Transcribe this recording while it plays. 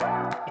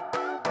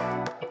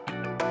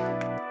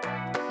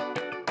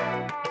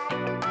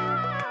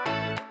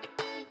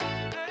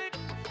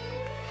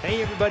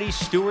Hey everybody,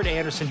 Stuart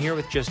Anderson here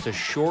with just a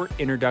short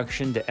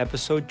introduction to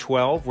episode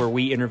 12, where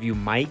we interview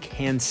Mike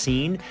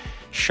Hansine,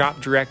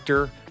 shop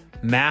director,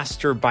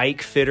 master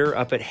bike fitter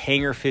up at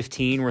Hangar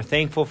 15. We're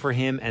thankful for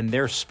him and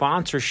their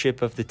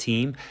sponsorship of the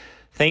team.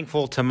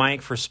 Thankful to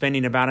Mike for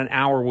spending about an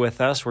hour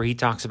with us, where he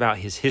talks about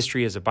his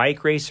history as a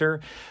bike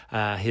racer,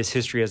 his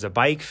history as a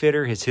bike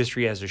fitter, his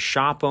history as a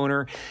shop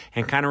owner,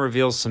 and kind of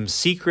reveals some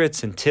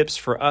secrets and tips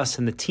for us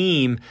and the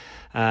team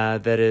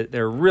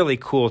they're really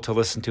cool to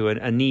listen to,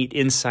 a neat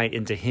insight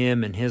into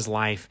him and his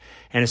life,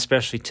 and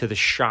especially to the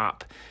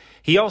shop.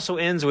 He also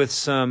ends with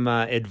some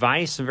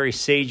advice, some very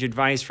sage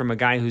advice from a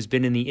guy who's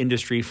been in the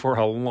industry for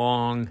a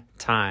long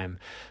time.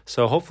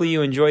 So hopefully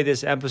you enjoy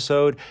this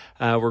episode.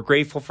 We're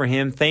grateful for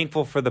him,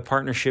 thankful for the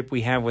partnership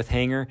we have with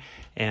Hangar,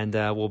 and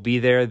we'll be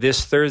there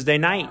this Thursday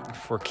night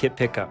for kit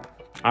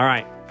pickup. All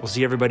right, we'll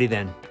see everybody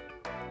then.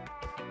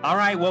 All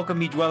right, welcome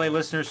me Dwelle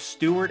listeners.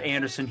 Stuart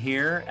Anderson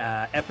here,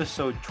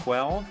 episode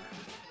 12.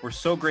 We're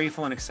so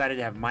grateful and excited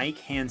to have Mike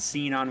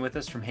Hansine on with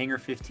us from Hangar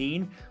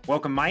 15.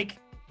 Welcome, Mike.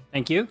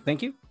 Thank you.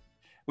 Thank you.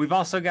 We've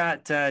also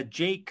got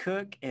Jake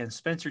Cook and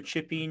Spencer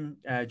Chipping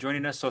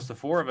joining us. So it's the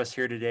four of us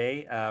here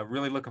today.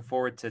 Really looking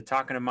forward to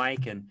talking to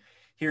Mike and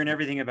hearing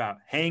everything about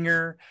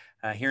Hangar,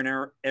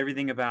 hearing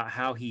everything about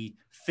how he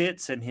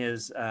fits and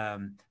his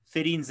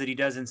fittings that he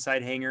does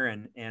inside Hangar,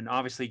 and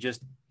obviously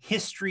just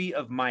history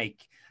of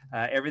Mike,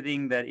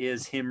 everything that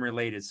is him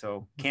related.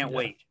 So can't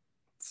wait.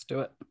 Let's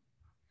do it.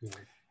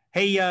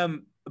 Hey,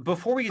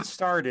 before we get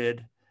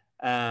started,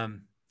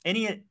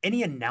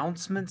 any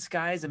announcements,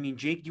 guys? I mean,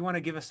 Jake, do you want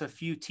to give us a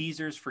few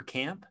teasers for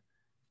camp?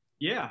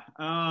 Yeah,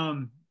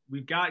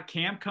 we've got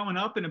camp coming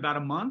up in about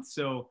a month,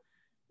 so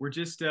we're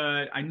just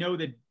I know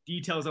the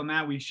details on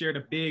that. We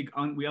shared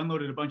we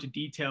unloaded a bunch of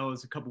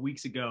details a couple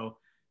weeks ago.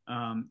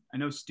 I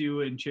know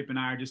Stu and Chip and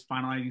I are just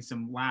finalizing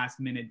some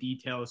last minute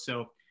details,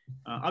 so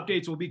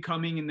updates will be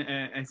coming in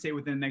I'd say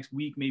within the next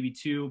week, maybe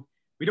two.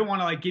 We don't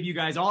want to give you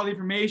guys all the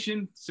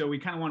information, so we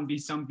kind of want to be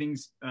some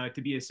things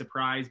to be a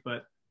surprise,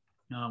 but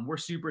we're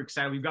super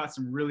excited. We've got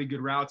some really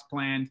good routes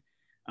planned,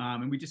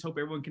 and we just hope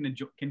everyone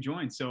can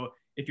join. So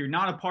if you're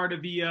not a part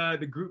of the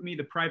GroupMe,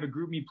 the private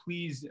GroupMe,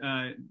 please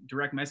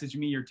direct message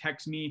me or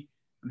text me.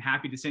 I'm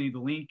happy to send you the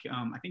link.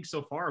 I think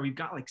so far we've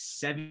got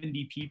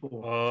 70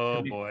 people.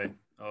 Oh boy.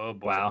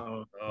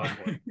 Wow. Oh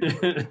boy.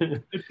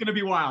 It's going to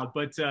be wild,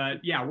 but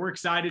yeah, we're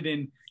excited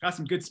and got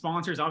some good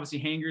sponsors. Obviously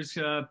Hangar's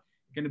going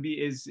to be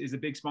is a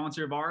big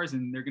sponsor of ours,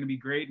 and they're going to be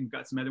great, and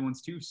got some other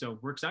ones too. So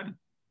we're excited.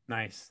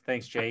 Nice.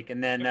 Thanks, Jake.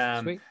 And then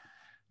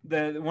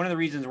one of the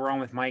reasons we're on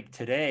with Mike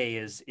today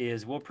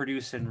is we'll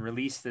produce and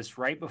release this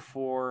right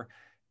before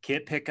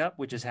kit pickup,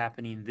 which is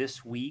happening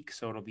this week.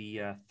 So it'll be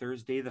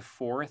Thursday the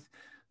 4th.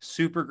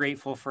 Super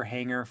grateful for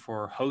Hangar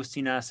for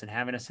hosting us and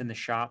having us in the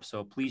shop.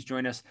 So please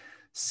join us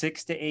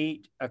 6 to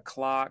 8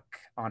 o'clock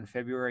on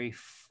February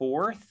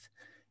 4th.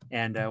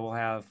 And we'll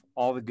have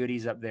all the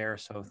goodies up there.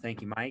 So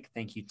thank you, Mike.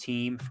 Thank you,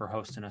 team, for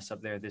hosting us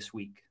up there this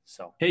week.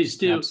 So hey,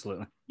 Stu.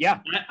 Absolutely.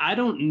 Yeah. I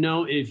don't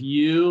know if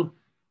you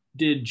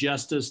did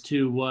justice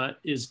to what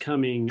is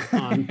coming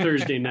on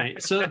Thursday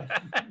night. So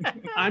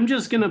I'm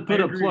just going to put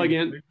a plug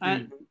in.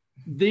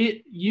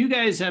 You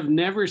guys have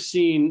never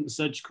seen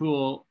such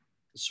cool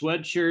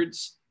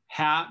sweatshirts,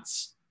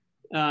 hats.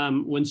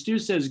 When Stu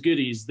says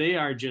goodies, they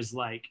are just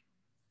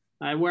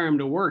I wear them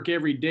to work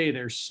every day.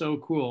 They're so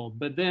cool.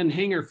 But then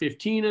Hangar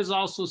 15 is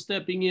also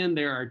stepping in.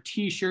 There are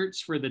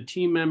T-shirts for the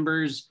team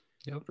members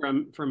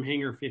from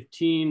Hangar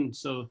 15.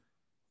 So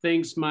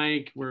thanks,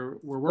 Mike. We're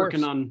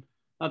working on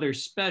other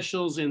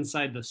specials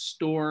inside the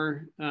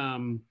store.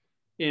 And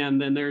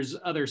then there's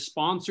other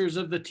sponsors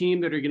of the team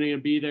that are going to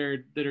be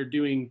there that are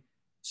doing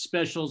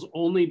specials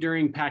only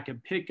during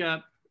packet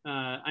pickup.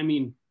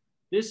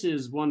 This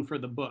is one for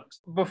the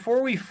books.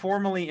 Before we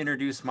formally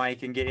introduce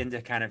Mike and get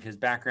into kind of his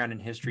background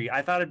and history,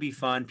 I thought it'd be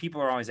fun.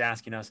 People are always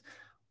asking us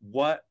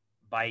what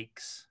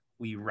bikes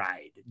we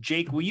ride.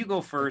 Jake, will you go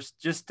first?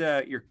 Just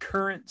your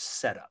current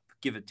setup.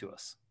 Give it to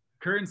us.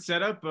 Current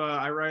setup,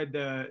 I ride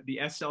the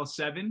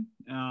SL7.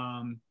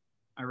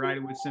 I ride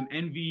it with some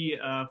NV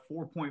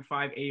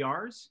 4.5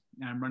 ARs,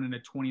 and I'm running a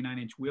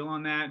 29-inch wheel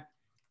on that.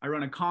 I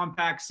run a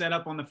compact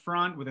setup on the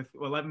front with a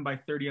 11 by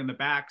 30 on the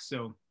back.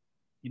 So,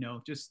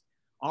 just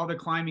all the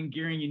climbing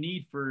gearing you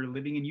need for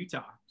living in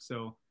Utah.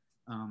 So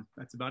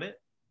that's about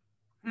it.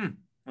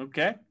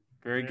 Okay.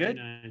 Very good.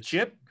 Nice.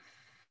 Chip?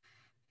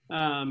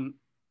 I'm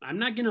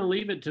not going to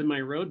leave it to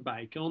my road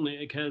bike only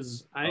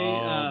because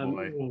I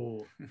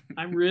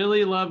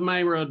really love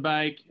my road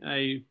bike.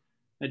 I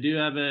do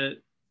have an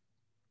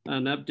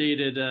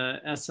updated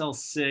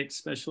SL6,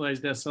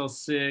 Specialized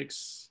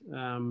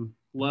SL6.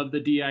 Love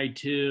the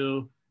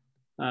DI2.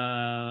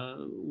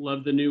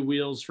 Love the new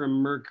wheels from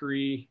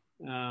Mercury.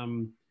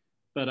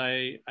 But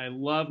I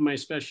love my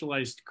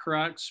Specialized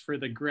Crux for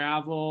the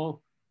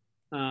gravel.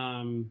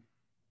 I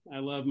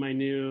love my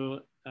new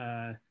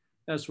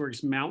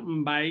S-Works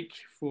mountain bike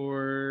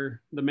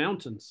for the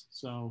mountains.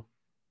 So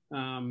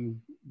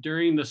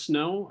during the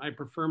snow, I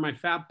prefer my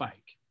fat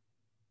bike.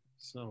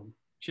 So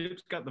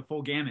Chip's got the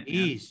full gamut. man.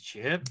 Jeez,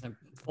 Chip.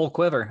 Full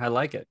quiver. I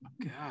like it.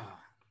 God.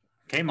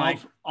 Okay, Mike.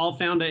 All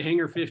found at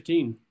Hangar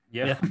 15.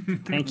 Yeah.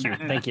 Thank you.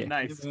 Thank you.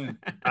 Nice.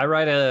 I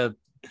ride a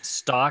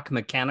stock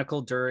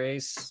mechanical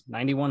Dura-Ace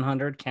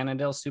 9100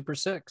 Cannondale Super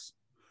 6.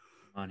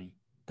 Money.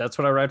 That's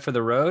what I ride for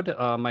the road.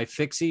 My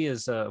fixie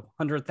is a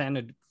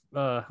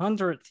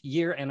 100th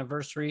year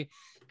anniversary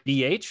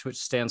BH, which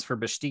stands for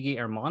Bestigi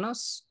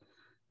Hermanos.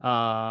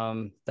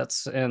 And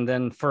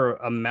then for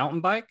a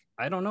mountain bike,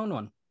 I don't own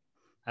one.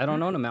 I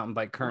don't own a mountain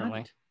bike currently.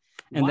 What?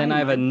 And then Why, I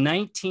have a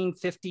Mike?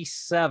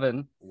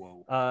 1957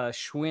 Whoa.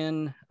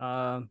 Schwinn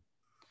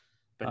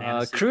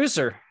Banana seat.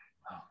 Cruiser.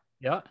 Oh.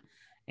 Yeah.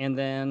 And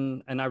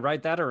I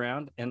ride that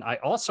around. And I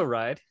also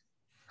ride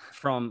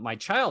from my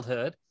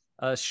childhood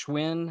a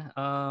Schwinn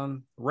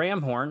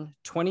ram horn,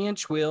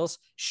 20-inch wheels,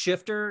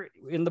 shifter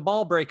in the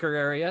ball breaker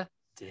area,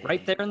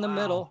 right there in the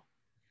middle.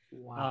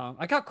 Wow.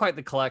 I got quite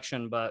the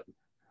collection, but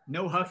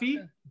No Huffy?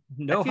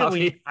 no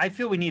Huffy. I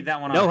feel we need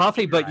that one. No on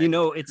Huffy, but ride. you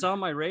know, it's on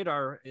my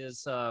radar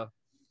is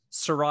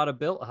Serrata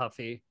built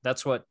Huffy.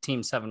 That's what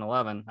Team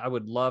 711. I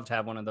would love to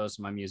have one of those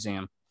in my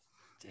museum.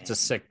 It's a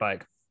sick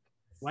bike.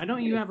 Why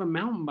don't you have a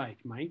mountain bike,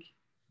 Mike?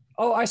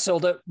 Oh, I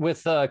sold it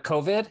with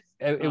COVID.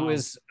 It Oh.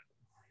 was,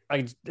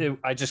 I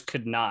just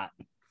could not.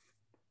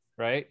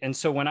 Right. And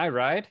so when I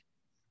ride,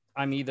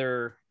 I'm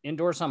either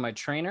indoors on my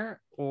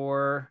trainer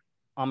or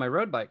on my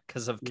road bike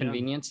because of Yeah.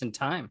 convenience and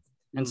time.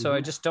 And so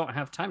I Mhm. just don't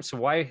have time. So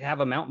why have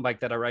a mountain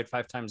bike that I ride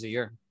 5 times a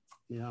year?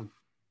 Yeah.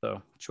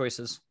 So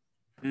choices.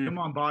 Come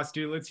on, boss,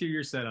 dude. Let's hear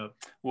your setup.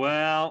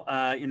 Well,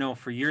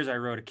 for years I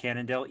rode a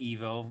Cannondale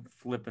Evo,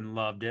 flipping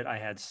loved it. I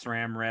had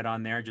SRAM red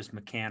on there, just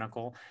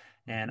mechanical,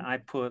 and I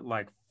put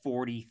like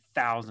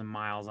 40,000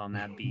 miles on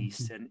that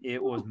beast, and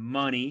it was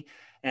money.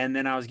 And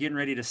then I was getting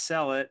ready to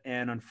sell it,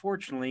 and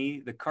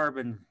unfortunately, the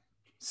carbon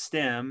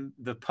stem,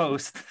 the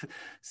post,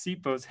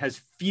 seat post, has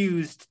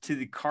fused to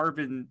the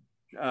carbon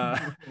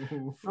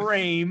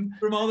frame.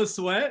 From all the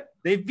sweat?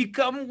 They've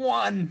become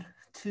one.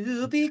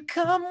 To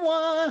become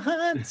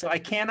one. So I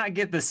cannot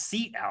get the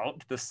seat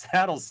out. The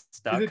saddle's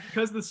stuck. Is it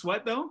because of the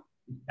sweat, though?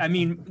 I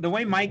mean, the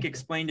way Mike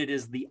explained it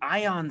is the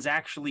ions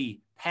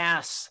actually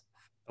pass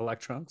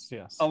Electrons.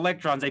 Yes.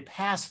 electrons. They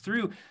pass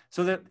through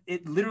so that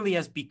it literally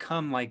has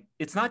become like,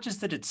 it's not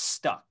just that it's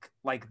stuck,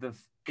 like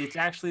it's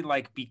actually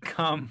like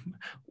become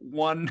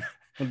one.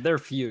 They're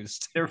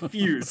fused. They're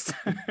fused.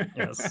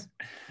 Yes.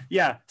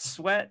 Yeah.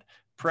 Sweat,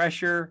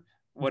 pressure,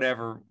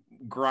 whatever,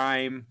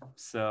 grime.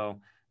 So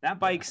that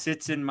bike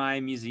sits in my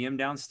museum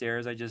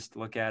downstairs. I just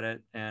look at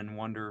it and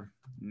wonder,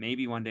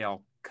 maybe one day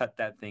I'll cut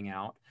that thing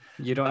out.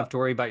 You don't have to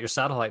worry about your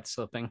satellite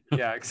slipping.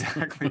 Yeah,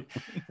 exactly.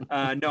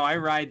 No, I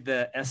ride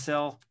the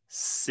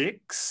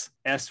SL6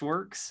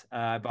 S-Works.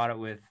 I bought it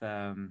with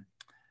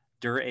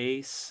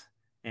Dura-Ace.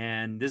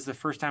 And this is the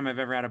first time I've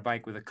ever had a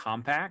bike with a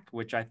compact,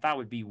 which I thought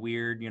would be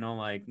weird,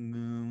 like,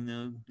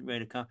 no,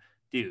 ready to come.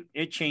 Dude,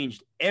 it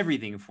changed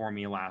everything for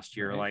me last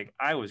year. Right. Like,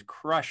 I was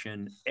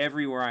crushing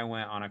everywhere I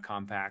went on a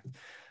compact.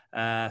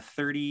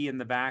 30 in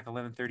the back,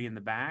 1130 in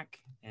the back,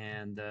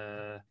 and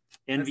NV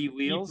That's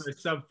wheels. For a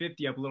sub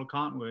 50 up Little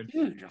Cottonwood.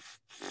 Dude,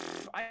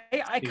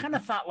 I kind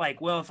of thought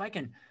like, well, if I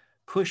can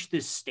push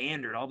this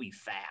standard, I'll be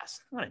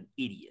fast. I'm not an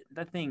idiot.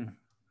 That thing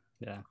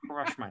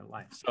crushed my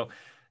life. So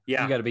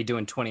yeah, You got to be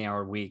doing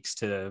 20-hour weeks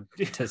to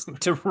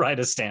ride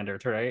a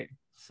standard, right?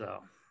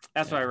 so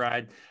that's what I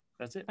ride.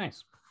 That's it.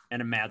 Nice.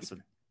 And a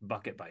Madsen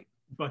bucket bike.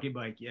 Bucket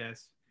bike,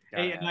 yes.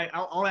 Gotta Hey, and have it.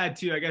 I'll add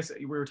too, I guess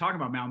we were talking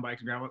about mountain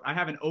bikes and gravel. I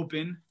have an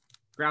open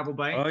gravel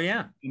bike, Oh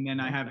yeah. and then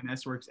I have an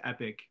S-Works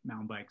Epic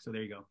mountain bike. So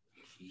there you go.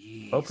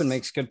 Jeez. Open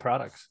makes good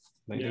products.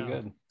 They do Yeah.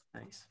 good.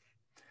 Nice.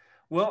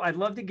 Well, I'd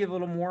love to give a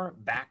little more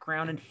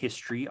background and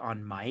history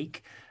on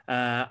Mike.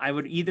 I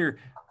would either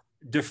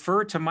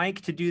defer to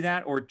Mike to do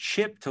that or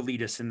Chip to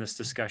lead us in this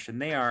discussion.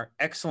 They are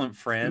excellent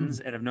friends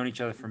and have known each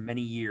other for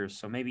many years.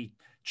 So maybe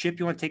Chip,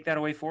 you want to take that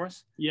away for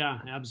us? Yeah,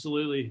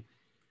 absolutely.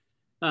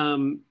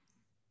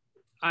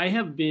 I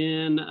have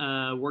been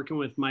working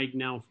with Mike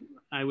now.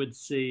 I would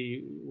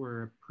say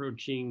we're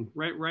approaching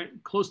right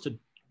close to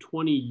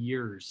 20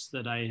 years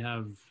that I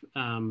have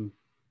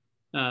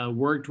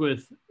worked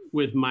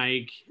with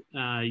Mike,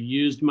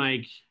 used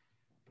Mike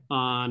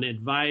on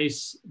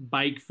advice,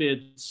 bike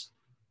fits.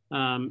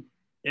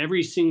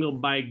 Every single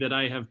bike that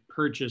I have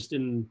purchased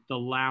in the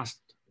last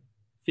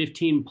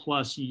 15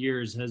 plus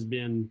years has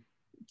been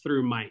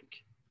through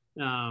Mike.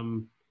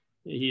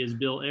 He has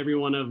built every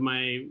one of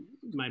my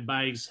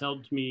bikes,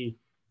 helped me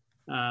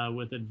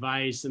with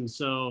advice. And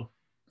so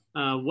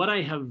what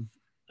I have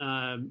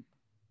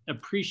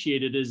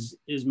appreciated is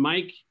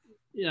Mike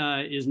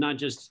is not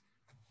just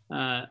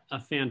a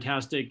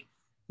fantastic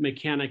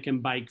mechanic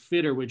and bike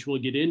fitter, which we'll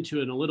get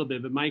into in a little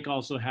bit, but Mike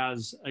also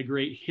has a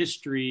great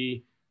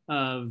history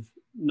of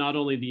not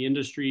only the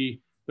industry,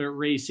 but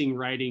racing,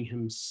 riding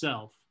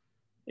himself.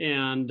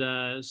 And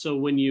so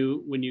when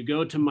you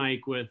go to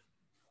Mike with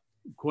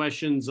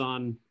questions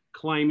on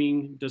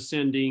climbing,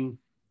 descending,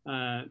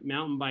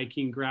 mountain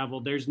biking, gravel,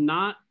 there's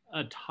not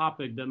a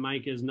topic that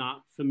Mike is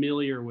not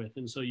familiar with.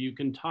 And so you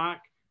can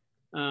talk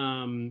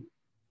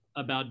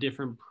about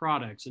different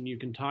products, and you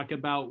can talk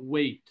about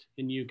weight,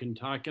 and you can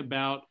talk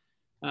about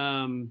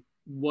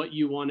what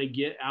you want to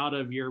get out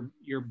of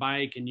your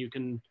bike, and you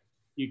can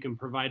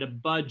provide a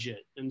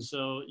budget. And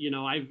so, you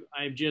know,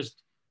 I've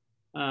just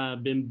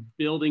been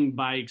building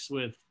bikes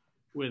with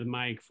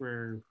Mike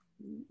for,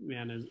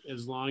 man,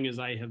 as long as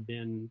I have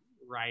been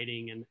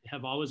riding, and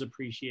have always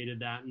appreciated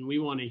that. And we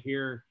want to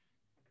hear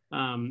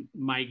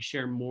Mike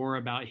share more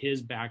about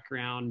his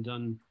background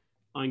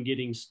on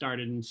getting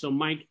started. And so,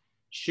 Mike,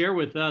 share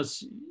with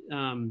us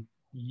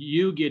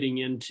you getting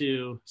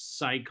into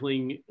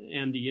cycling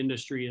and the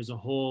industry as a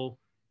whole,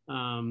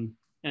 and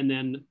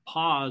then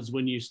pause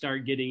when you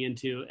start getting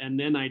into, and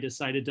then I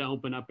decided to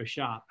open up a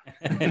shop.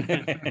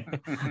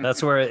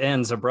 That's where it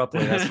ends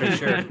abruptly. That's for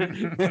sure.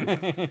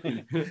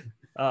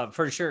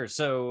 For sure.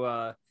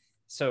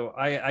 So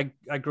I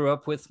grew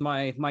up with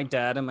my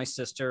dad and my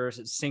sister,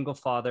 single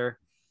father.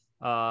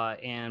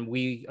 And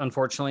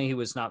unfortunately, he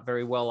was not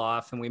very well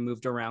off, and we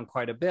moved around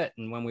quite a bit.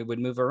 And when we would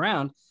move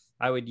around,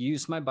 I would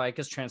use my bike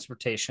as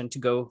transportation to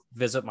go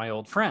visit my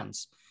old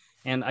friends.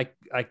 And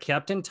I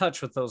kept in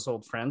touch with those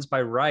old friends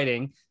by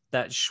riding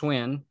that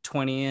Schwinn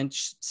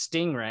 20-inch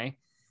Stingray.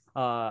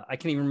 I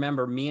can even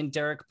remember me and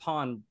Derek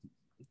Pond,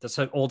 that's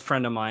an old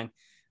friend of mine.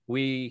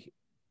 Okay,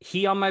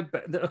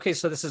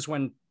 so this is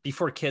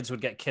before kids would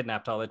get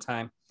kidnapped all the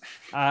time.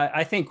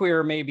 I think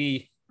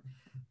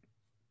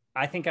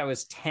I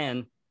was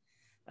 10.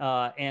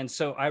 And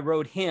so I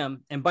rode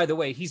him. And by the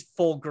way, he's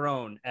full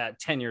grown at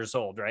 10 years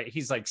old, right?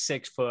 He's like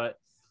 6 foot.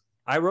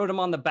 I rode him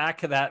on the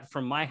back of that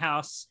from my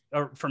house,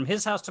 or from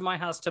his house to my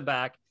house to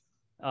back.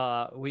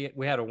 We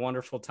had a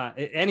wonderful time.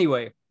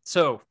 Anyway,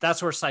 so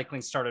that's where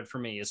cycling started for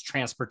me, is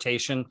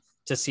transportation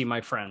to see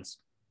my friends.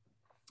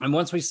 And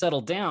once we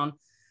settled down,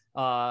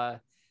 I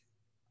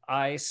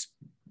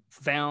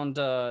found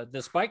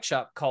this bike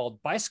shop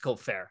called Bicycle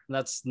Fair.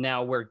 That's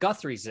now where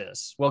Guthrie's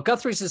is. Well,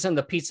 Guthrie's is in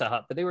the Pizza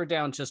Hut, but they were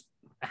down just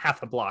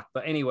half a block.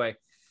 But anyway,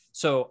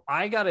 so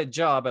I got a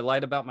job. I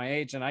lied about my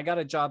age, and I got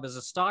a job as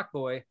a stock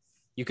boy.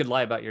 You could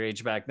lie about your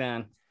age back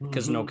then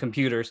because no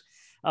computers.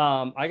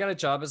 I got a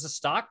job as a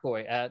stock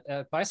boy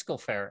at Bicycle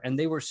Fair, and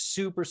they were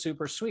super,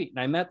 super sweet. And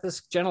I met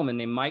this gentleman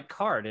named Mike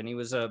Card, and he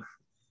was the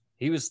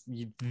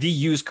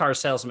used car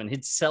salesman.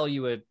 He'd sell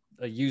you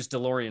a used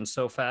DeLorean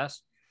so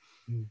fast.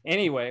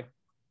 Anyway,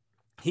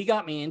 he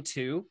got me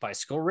into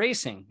bicycle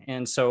racing.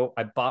 And so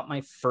I bought my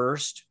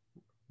first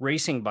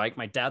racing bike.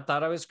 My dad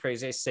thought I was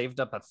crazy. I saved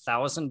up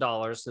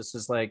 $1,000. This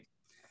is like,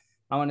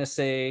 I want to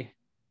say,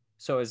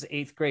 so it was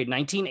 8th grade,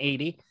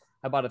 1980.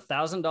 I bought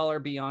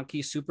 $1,000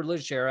 Bianchi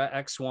Superleggera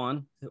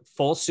X1,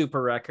 full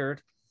super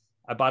record.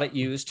 I bought it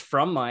used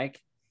from Mike,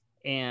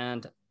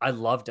 and I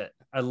loved it.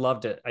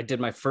 I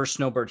did my first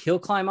snowbird hill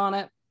climb on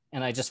it,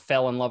 and I just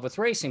fell in love with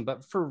racing.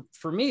 But for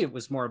me, it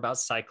was more about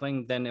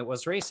cycling than it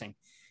was racing.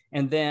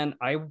 And then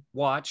I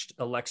watched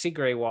Alexi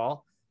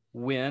Greywall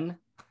win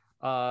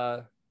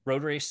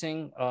road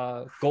racing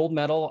gold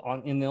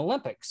medal in the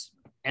Olympics.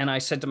 And I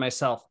said to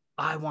myself,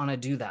 I want to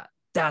do that.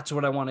 That's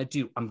what I want to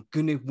do. I'm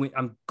going to win.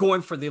 I'm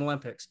going for the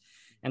Olympics.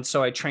 And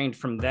so I trained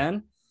from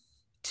then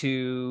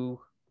to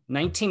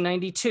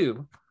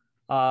 1992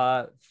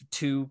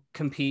 to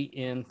compete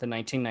in the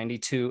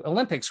 1992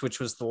 Olympics, which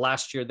was the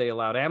last year they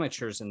allowed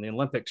amateurs in the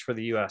Olympics for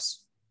the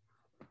US.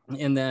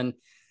 And then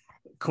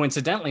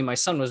coincidentally, my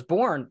son was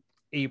born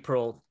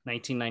April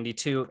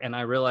 1992, and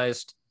I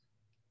realized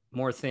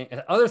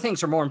other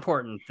things are more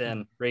important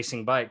than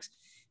racing bikes.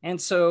 And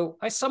so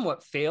I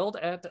somewhat failed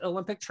at the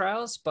Olympic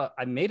trials, but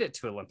I made it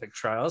to Olympic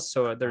trials.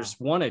 So there's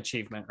one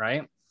achievement,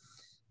 right?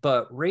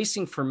 But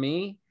racing for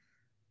me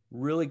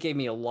really gave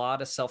me a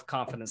lot of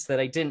self-confidence that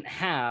I didn't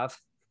have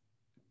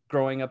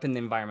growing up in the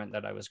environment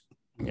that I was,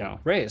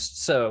 raised.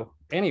 So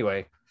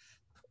anyway,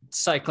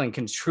 cycling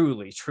can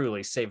truly,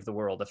 truly save the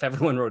world. If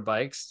everyone rode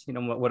bikes,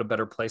 what a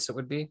better place it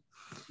would be.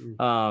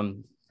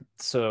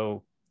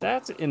 So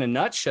that's in a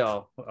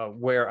nutshell how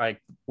I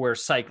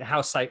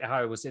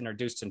was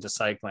introduced into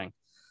cycling.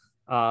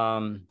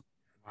 Wow.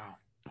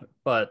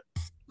 But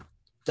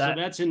so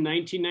that's in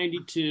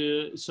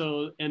 1992.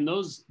 So, and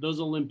those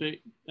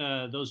Olympic,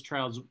 those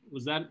trials,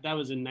 that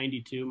was in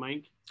 92,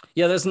 Mike?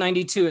 Yeah, that's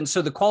 92. And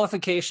so the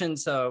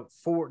qualifications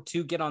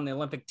to get on the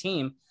Olympic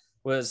team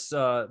was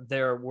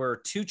there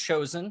were 2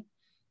 chosen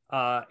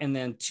and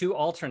then 2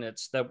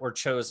 alternates that were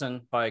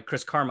chosen by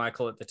Chris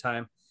Carmichael at the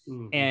time.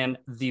 Mm-hmm. And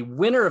the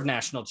winner of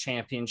national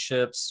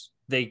championships,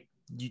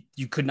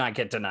 you could not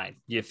get denied.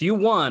 If you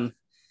won,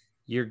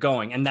 you're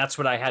going. And that's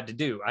what I had to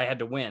do. I had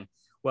to win.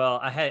 Well,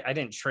 I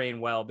didn't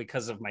train well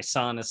because of my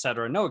son, et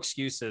cetera. No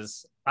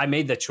excuses. I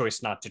made the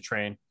choice not to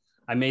train.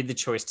 I made the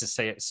choice to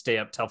stay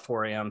up till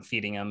 4 a.m.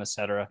 feeding him, et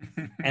cetera.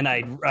 And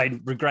I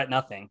regret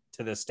nothing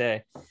to this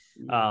day.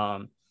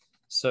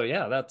 So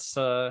yeah, that's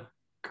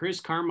Chris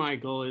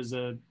Carmichael is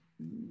a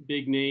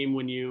big name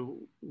when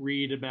you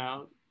read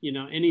about,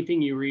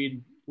 anything you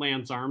read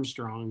Lance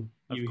Armstrong,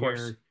 you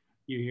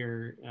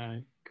hear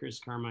Chris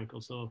Carmichael.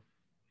 So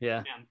yeah,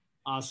 man,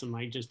 awesome,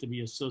 Mike, just to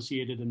be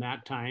associated in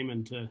that time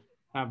and to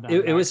have that.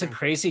 It was a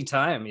crazy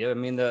time. Yeah, I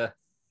mean,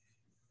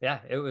 yeah,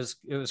 it was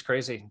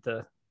crazy.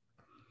 The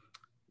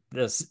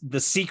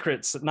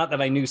secrets, not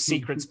that I knew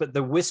secrets, but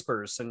the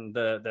whispers and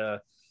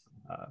the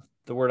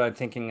word I'm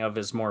thinking of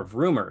is more of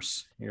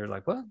rumors. You're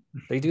like, what?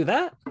 They do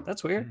that?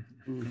 That's weird.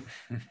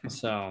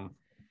 So,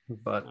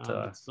 but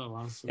that's so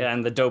awesome. yeah,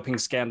 and the doping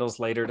scandals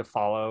later to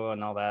follow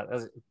and all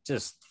that.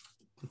 Just,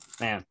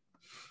 man.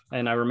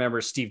 And I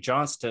remember Steve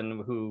Johnson,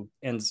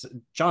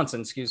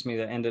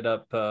 that ended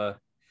up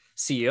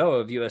CEO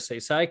of USA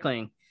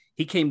Cycling.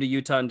 He came to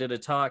Utah and did a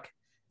talk.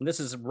 And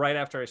this is right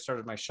after I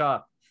started my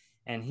shop.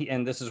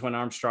 And this is when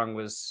Armstrong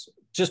was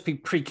just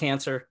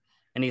pre-cancer.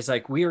 And he's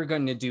like, we are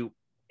going to do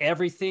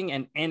everything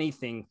and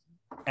anything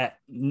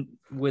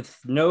with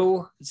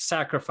no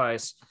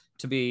sacrifice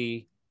to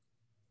be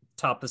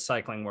top of the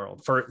cycling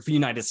world for the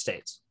United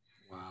States.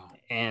 Wow.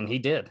 And he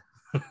did.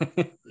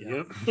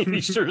 Yep.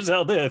 He sure as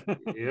hell did.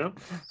 Yep.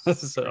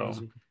 So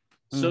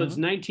it's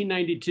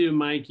 1992,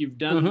 Mike. You've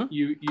done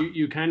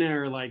you kind of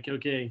are like,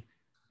 okay,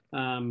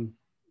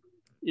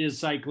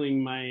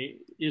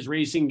 is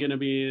racing going to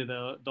be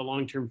the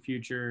long-term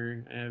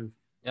future of,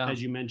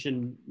 as you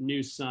mentioned,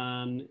 new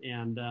son,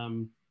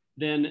 and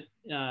then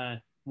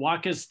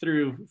walk us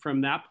through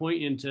from that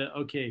point into,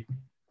 okay,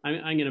 I'm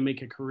going to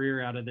make a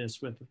career out of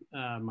this with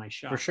my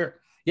shop. For sure.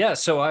 Yeah.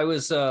 So I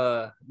was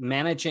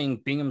managing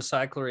Bingham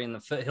Cyclery in the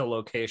Foothill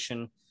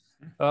location,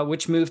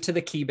 which moved to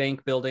the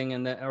KeyBank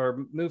building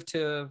or moved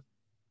to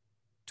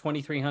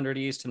 2300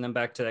 East and then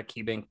back to that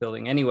KeyBank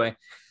building. Anyway,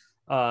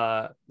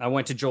 I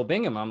went to Joel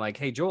Bingham. I'm like,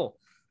 hey, Joel,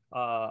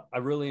 I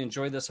really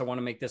enjoyed this. I want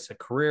to make this a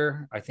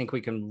career. I think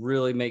we can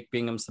really make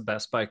Bingham's the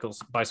best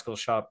bicycle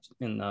shop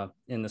in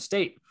the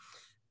state.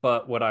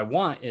 But what I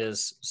want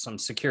is some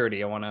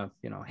security. I want to,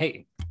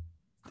 hey,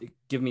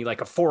 give me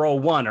like a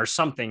 401 or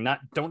something.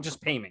 Don't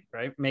just pay me,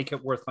 right? Make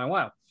it worth my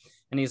while.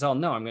 And he's all,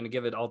 no, I'm going to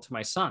give it all to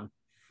my son.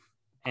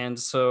 And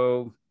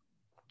so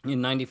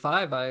in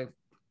 95, I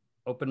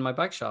opened my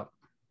bike shop.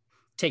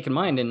 Take in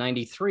mind, in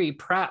 93,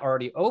 Pratt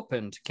already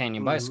opened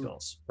Canyon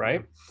Bicycles,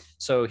 right?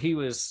 So he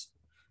was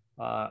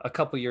a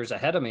couple years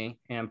ahead of me.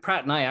 And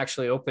Pratt and I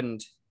actually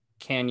opened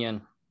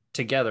Canyon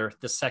together,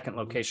 the second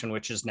location,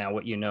 which is now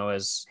what you know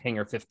as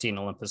Hangar 15,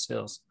 Olympus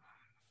Hills,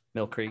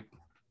 Mill Creek.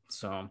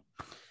 So,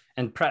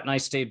 and Pratt and I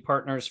stayed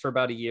partners for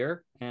about a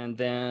year. And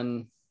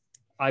then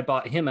I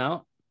bought him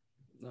out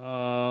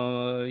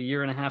a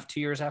year and a half, 2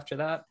 years after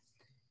that.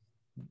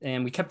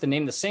 And we kept the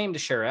name the same to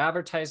share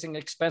advertising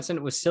expense. And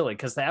it was silly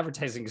because the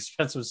advertising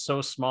expense was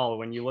so small.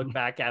 When you look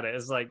back at it,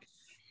 it's like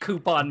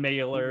coupon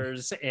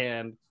mailers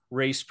and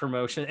race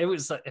promotion.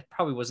 It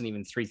probably wasn't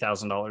even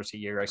 $3,000 a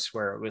year. I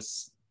swear it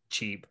was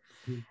cheap.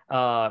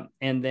 And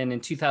then in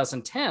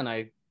 2010,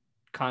 I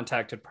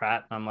contacted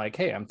Pratt and I'm like,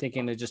 hey, I'm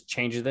thinking of just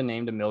changing the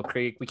name to Mill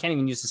Creek. We can't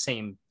even use the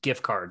same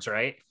gift cards,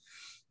 right?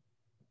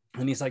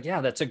 And he's like,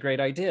 yeah, that's a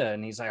great idea.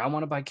 And he's like, I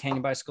want to buy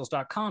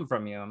canyonbicycles.com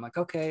from you. I'm like,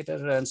 okay.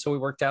 And so we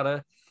worked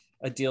out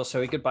a deal so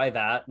he could buy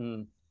that.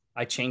 And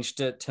I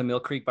changed it to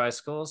Mill Creek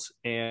Bicycles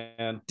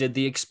and did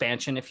the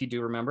expansion, if you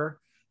do remember.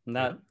 And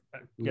that,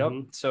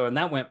 So,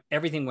 and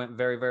everything went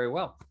very, very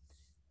well.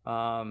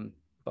 And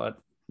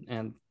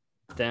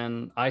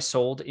then I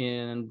sold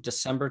in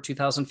December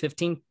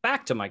 2015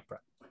 back to Mike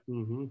Pratt.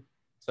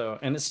 So,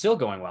 and it's still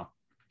going well.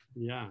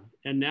 Yeah.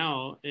 And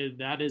now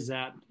that is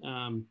at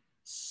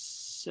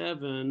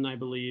 7, I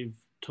believe,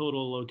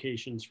 total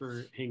locations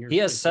for Hangar. He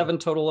has 7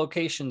 total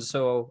locations.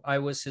 So I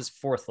was his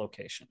 4th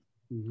location.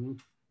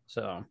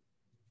 So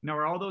now,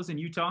 are all those in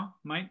Utah,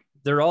 Mike?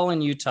 They're all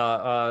in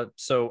Utah.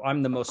 So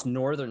I'm the most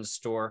northern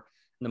store.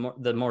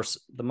 The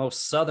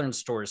most southern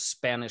store is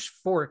Spanish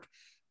Fork,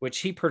 which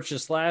he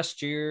purchased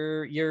last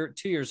year,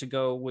 2 years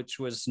ago, which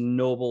was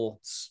Noble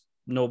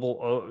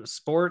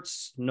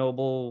Sports,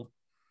 Noble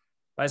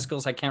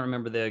Bicycles. I can't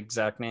remember the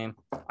exact name.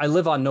 I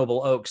live on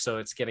Noble Oak, so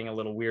it's getting a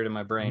little weird in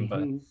my brain,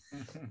 but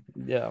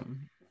yeah.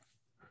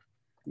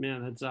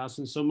 Man, that's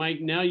awesome. So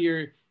Mike, now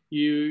you're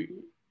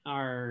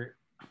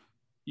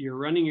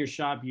running your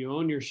shop, you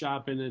own your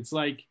shop, and it's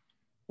like,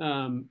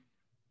 I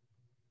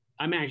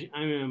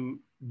am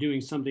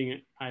doing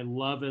something I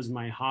love as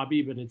my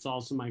hobby, but it's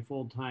also my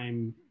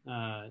full-time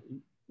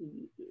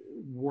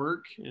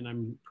work, and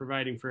I'm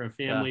providing for a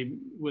family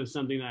with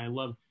something that I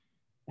love.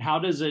 How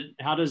does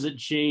it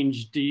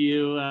change? Do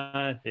you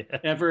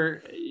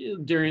ever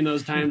during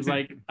those times,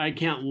 like, I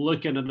can't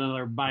look at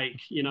another bike,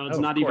 it's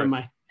not even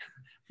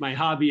my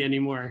hobby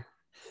anymore.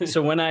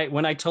 So when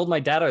I told my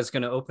dad I was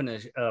going to open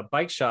a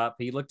bike shop,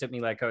 he looked at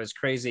me like I was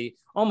crazy,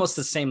 almost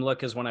the same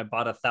look as when I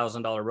bought a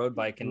 $1,000 road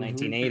bike in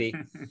 1980.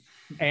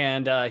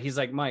 And he's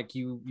like, Mike,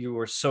 you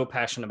were so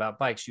passionate about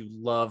bikes. You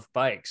love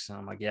bikes. And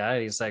I'm like, yeah.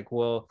 He's like,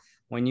 well,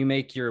 when you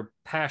make your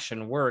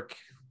passion work,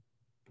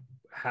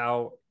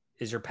 how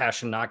is your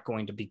passion not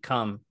going to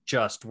become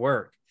just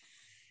work?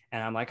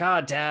 And I'm like,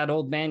 Dad,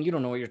 old man, you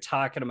don't know what you're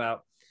talking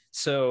about.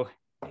 So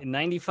in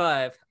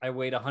 95, I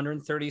weighed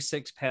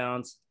 136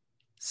 pounds,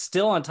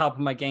 still on top of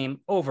my game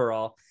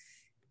overall.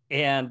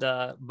 And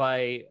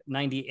by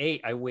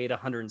 98, I weighed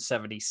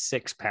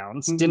 176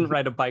 pounds. Didn't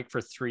ride a bike for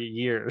 3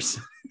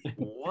 years.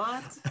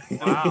 What?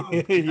 Wow.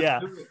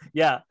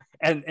 Yeah.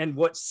 And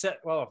what set?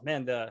 Oh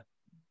man,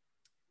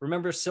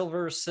 remember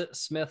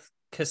Silversmith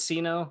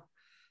Casino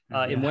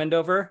in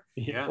Wendover?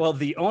 Yeah. Well,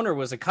 the owner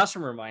was a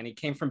customer of mine. He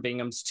came from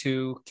Bingham's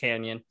to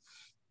Canyon,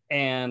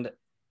 and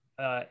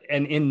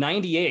in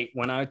 '98,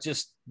 when I was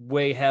just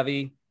way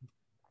heavy,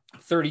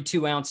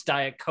 32-ounce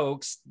Diet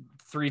Cokes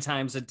 3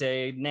 times a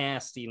day,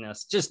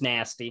 nastiness, just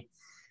nasty,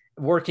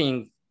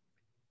 working,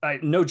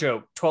 no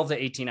joke, 12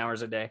 to 18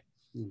 hours a day.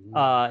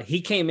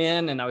 He came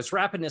in and I was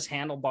wrapping his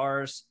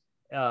handlebars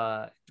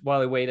while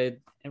I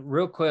waited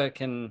real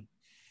quick. And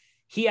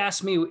he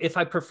asked me if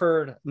I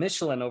preferred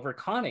Michelin over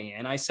Connie.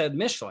 And I said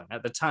Michelin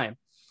at the time.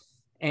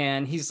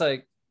 And he's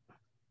like,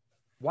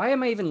 why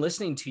am I even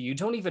listening to you? You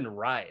don't even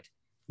ride.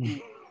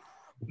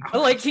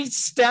 Like he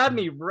stabbed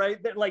me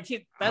right there. Like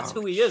that's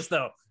who he is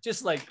though.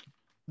 Just like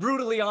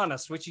brutally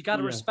honest, which you got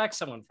to respect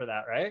someone for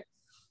that. Right.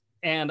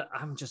 And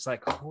I'm just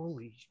like,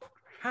 holy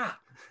crap.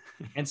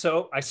 And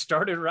so I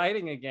started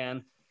riding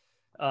again.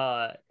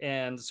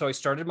 And so I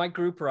started my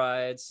group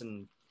rides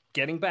and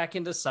getting back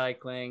into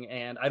cycling.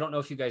 And I don't know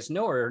if you guys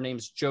know her. Her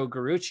name's Joe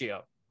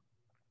Garuccio.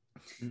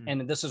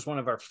 And this is one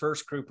of our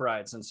first group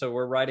rides. And so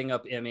we're riding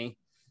up Emmy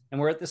and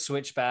we're at the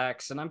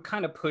switchbacks and I'm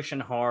kind of pushing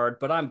hard,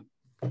 but I'm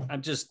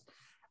just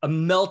a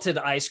melted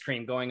ice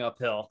cream going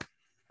uphill.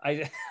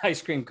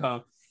 Ice cream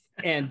cone.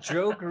 And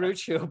Joe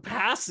Garuccio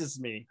passes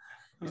me.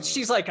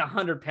 She's like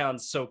 100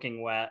 pounds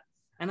soaking wet.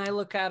 And I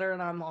look at her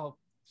and I'm all,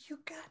 you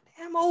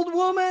goddamn old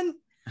woman.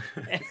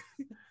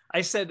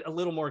 I said a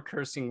little more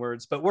cursing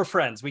words, but we're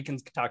friends. We can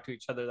talk to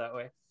each other that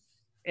way.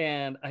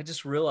 And I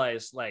just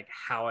realized like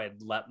how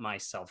I'd let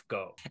myself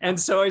go. And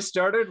so I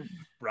started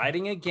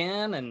riding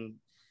again. And,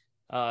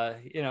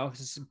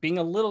 being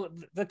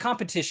the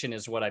competition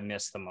is what I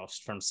miss the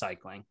most from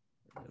cycling,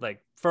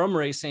 like from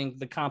racing,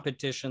 the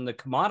competition, the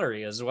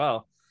camaraderie as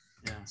well.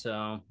 Yeah.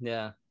 So,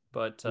 yeah.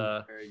 But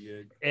very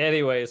good.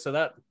 Anyway, so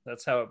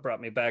that's how it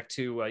brought me back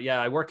to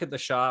I work at the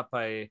shop.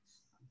 I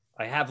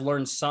have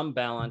learned some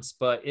balance,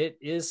 but it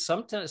is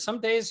some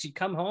days you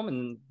come home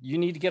and you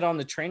need to get on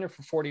the trainer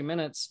for 40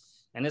 minutes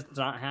and it's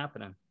not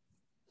happening.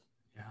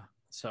 Yeah.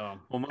 So,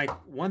 well, Mike,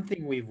 one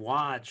thing we've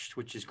watched,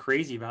 which is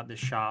crazy about the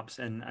shops,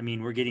 and I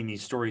mean, we're getting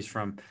these stories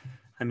from,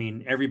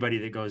 everybody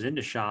that goes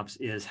into shops,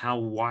 is how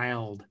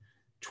wild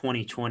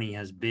 2020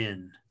 has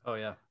been. Oh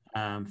yeah.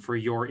 For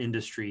your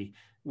industry.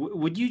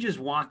 Would you just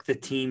walk the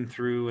team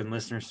through and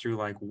listeners through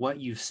like what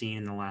you've seen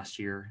in the last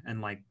year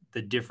and like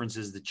the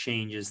differences, the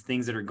changes,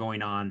 things that are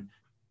going on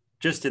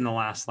just in the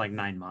last like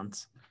 9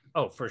 months?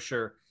 Oh, for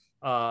sure.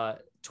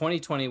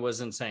 2020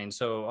 was insane.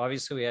 So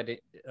obviously we had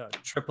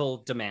triple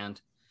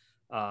demand.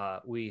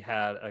 We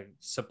had a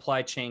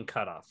supply chain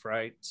cutoff,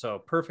 right? So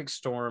perfect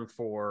storm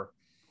for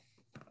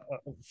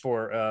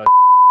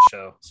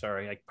show.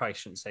 Sorry, I probably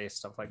shouldn't say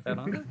stuff like that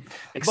on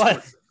it.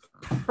 But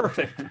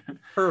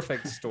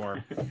perfect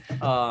storm.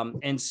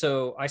 And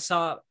so I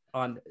saw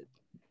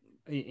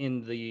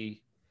in the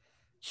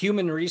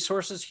human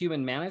resources,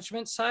 human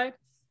management side,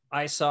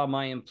 I saw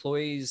my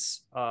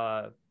employees,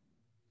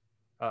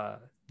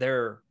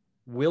 they're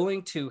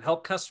willing to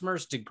help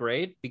customers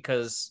degrade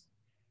because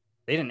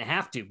they didn't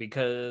have to,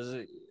 because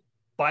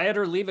buy it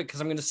or leave it because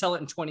I'm going to sell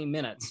it in 20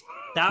 minutes.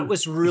 That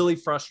was really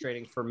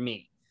frustrating for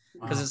me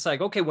because It's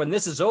like, okay, when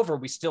this is over,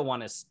 we still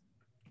want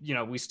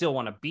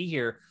to be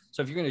here.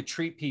 So if you're going to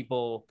treat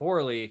people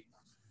poorly,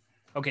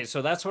 okay,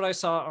 so that's what I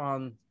saw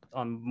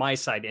on my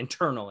side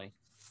internally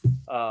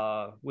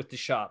with the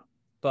shop.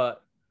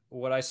 But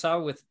what I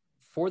saw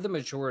for the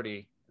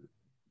majority,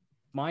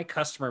 my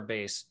customer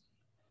base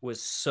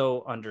was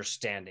so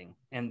understanding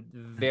and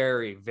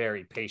very,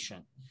 very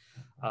patient.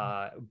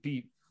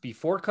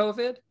 Before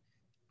COVID,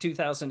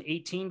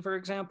 2018, for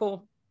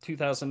example,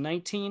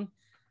 2019,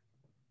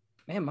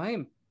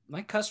 man,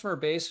 my customer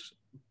base,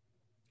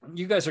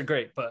 you guys are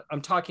great, but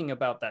I'm talking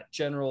about that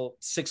general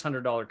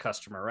 $600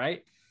 customer,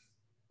 right?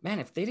 Man,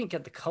 if they didn't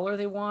get the color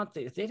they want,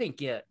 if they didn't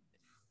get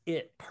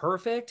it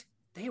perfect,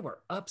 they were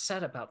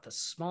upset about the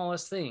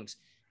smallest things.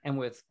 And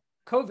with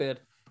COVID,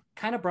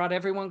 kind of brought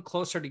everyone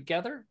closer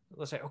together. It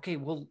was like, okay,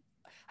 well,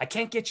 I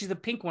can't get you the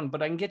pink one,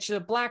 but I can get you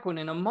the black one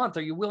in a month.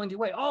 Are you willing to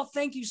wait? Oh,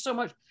 thank you so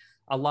much.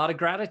 A lot of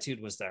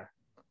gratitude was there.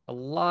 A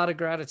lot of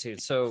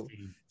gratitude. So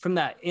from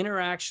that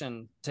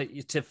interaction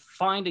to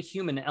find a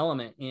human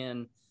element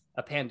in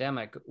a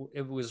pandemic,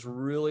 it was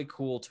really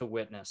cool to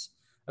witness.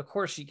 Of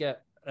course, you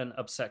get an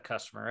upset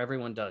customer.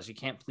 Everyone does. You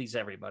can't please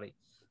everybody.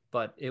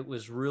 But it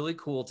was really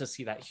cool to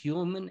see that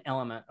human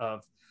element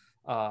of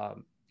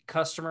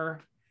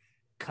customer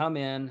come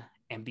in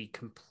and be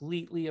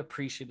completely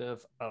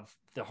appreciative of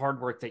the hard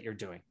work that you're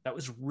doing. That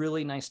was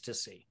really nice to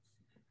see.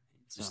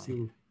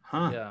 Interesting.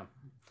 Yeah.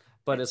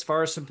 But as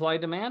far as supply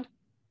demand,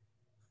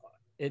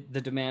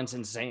 the demand's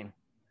insane.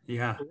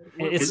 Yeah.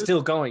 It's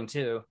still going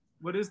too.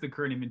 What is the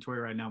current inventory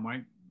right now,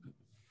 Mike?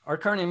 Our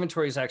current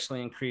inventory has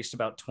actually increased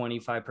about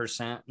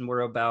 25%, and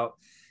we're about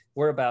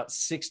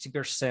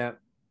 60%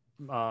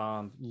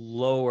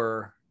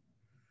 lower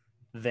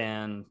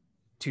than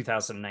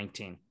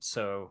 2019.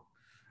 So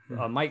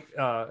Mike,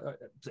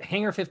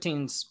 Hangar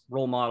 15's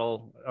role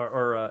model,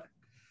 or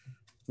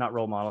not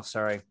role model,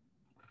 sorry.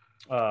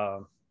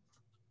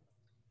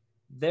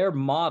 Their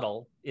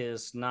model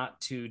is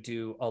not to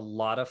do a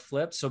lot of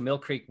flips. So Mill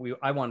Creek,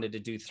 I wanted to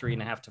do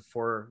 3.5 to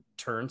 4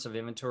 turns of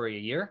inventory a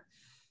year.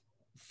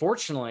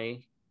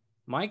 Fortunately,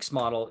 Mike's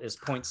model is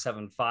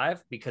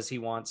 0.75 because he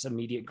wants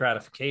immediate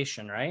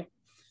gratification, right?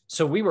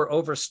 So we were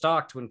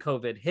overstocked when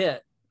COVID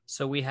hit.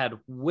 So we had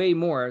way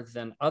more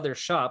than other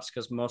shops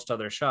because most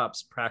other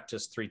shops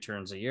practice 3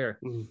 turns a year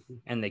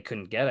and they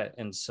couldn't get it.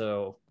 And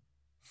so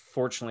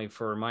fortunately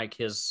for Mike,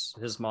 his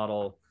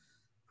model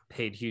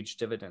paid huge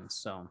dividends.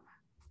 So,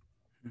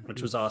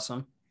 which was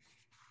awesome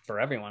for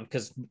everyone,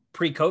 because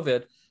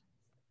pre-COVID,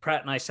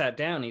 Pratt and I sat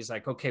down. He's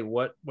like, okay,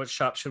 what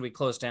shop should we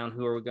close down?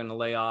 Who are we going to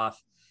lay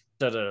off?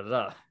 That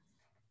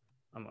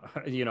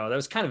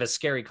was kind of a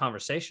scary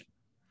conversation.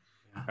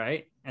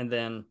 Right. And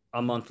then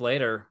a month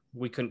later,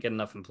 we couldn't get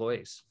enough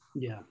employees.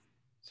 Yeah.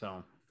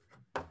 So,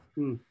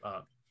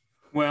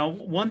 well,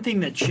 one thing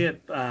that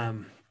Chip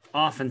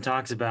often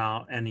talks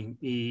about, and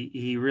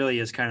he really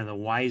is kind of the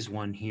wise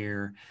one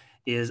here,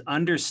 is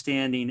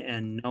understanding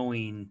and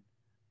knowing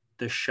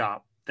the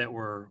shop that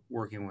we're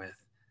working with.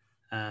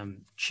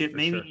 Chip,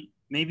 maybe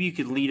you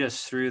could lead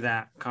us through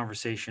that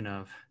conversation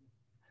of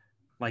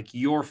like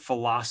your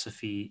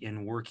philosophy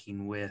in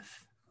working with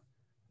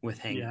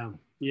Hangar.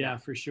 Yeah,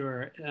 for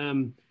sure.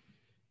 For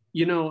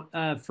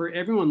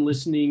everyone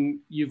listening,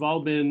 you've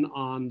all been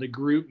on the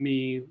group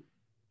me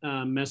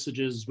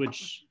messages,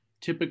 which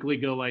typically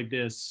go like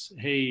this.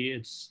 Hey,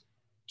 it's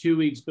 2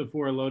 weeks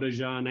before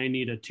Lodajan. I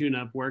need a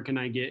tune-up. Where can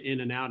I get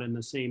in and out in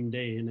the same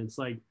day? And it's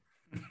like,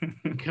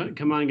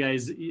 come on,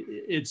 guys.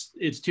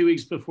 It's 2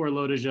 weeks before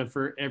Lodajan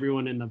for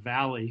everyone in the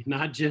Valley,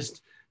 not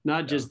just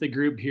the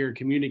group here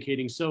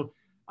communicating. So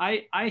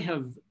I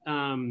have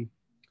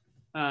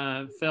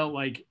felt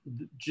like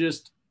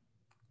just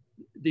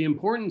the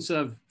importance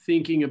of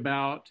thinking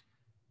about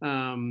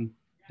the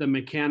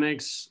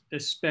mechanics,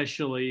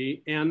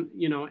 especially, and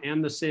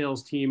the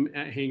sales team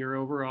at Hangar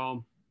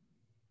overall,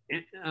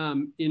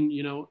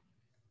 in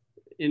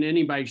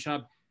any bike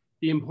shop,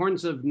 the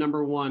importance of,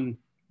 number one,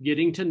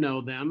 getting to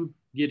know them,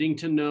 getting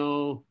to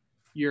know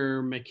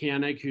your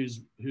mechanic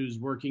who's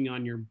working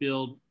on your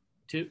build,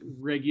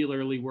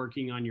 regularly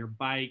working on your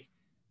bike.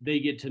 They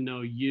get to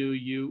know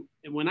you.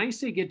 And when I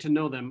say get to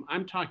know them,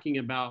 I'm talking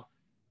about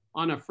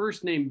on a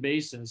first name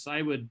basis.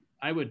 I would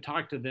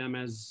talk to them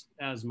as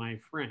my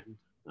friend.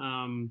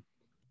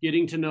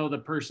 Getting to know the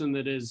person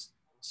that is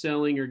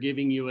selling or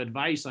giving you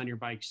advice on your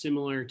bike,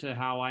 similar to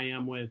how I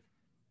am with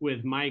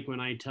Mike when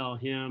I tell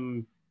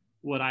him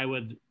what I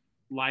would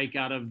like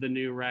out of the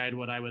new ride,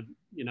 what I would,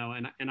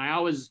 and I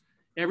always,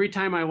 every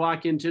time I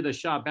walk into the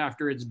shop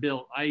after it's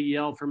built, I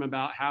yell from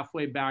about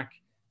halfway back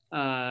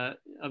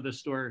of the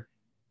store,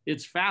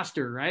 it's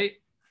faster, right?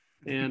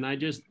 And I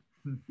just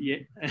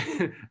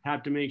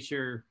have to make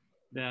sure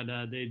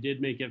that they did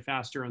make it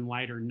faster and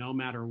lighter no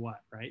matter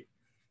what, right?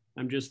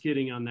 I'm just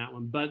kidding on that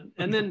one. But,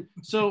 and then,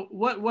 so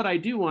what I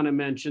do want to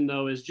mention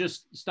though, is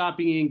just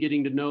stopping in,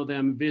 getting to know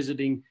them,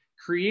 visiting,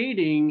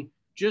 creating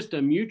just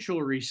a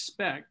mutual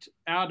respect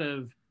out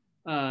of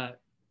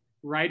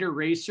rider,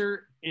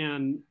 racer,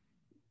 and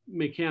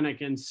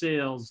mechanic and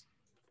sales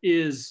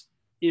is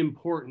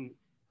important.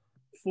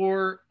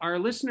 For our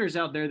listeners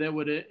out there that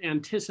would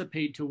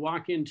anticipate to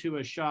walk into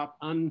a shop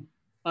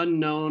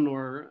unknown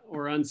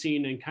or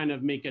unseen and kind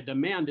of make a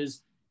demand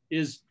is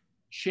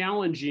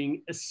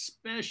challenging,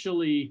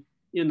 especially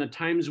in the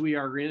times we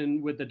are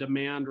in with the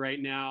demand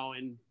right now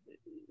and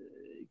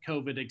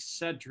COVID,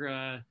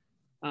 etc.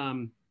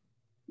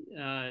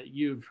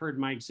 You've heard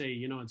Mike say,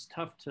 it's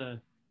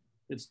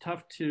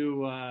tough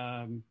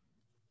to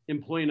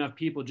employ enough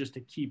people just to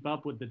keep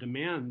up with the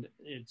demand.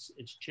 It's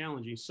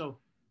challenging. So,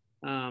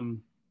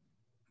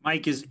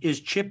 Mike,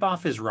 is Chip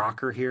off his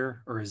rocker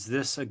here, or is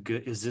this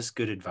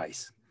good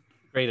advice?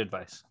 Great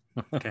advice.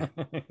 Okay.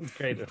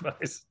 Great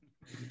advice.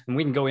 And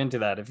we can go into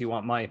that if you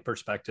want my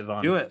perspective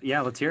on do it.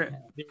 Yeah, let's hear it.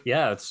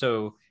 Yeah.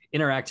 So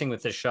interacting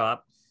with the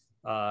shop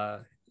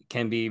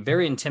can be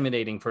very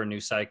intimidating for a new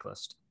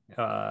cyclist.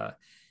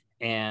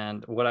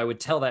 And what I would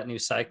tell that new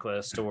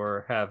cyclist,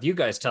 or have you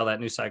guys tell that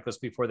new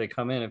cyclist before they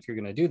come in, if you're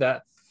going to do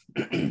that,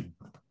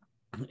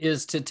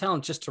 is to tell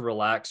them just to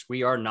relax.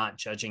 We are not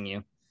judging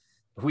you.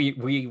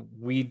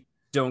 We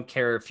don't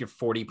care if you're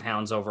 40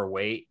 pounds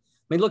overweight.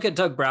 I mean, look at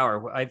Doug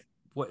Brower. I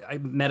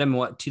met him,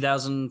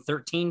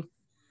 2013,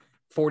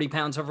 40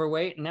 pounds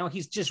overweight. And now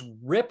he's just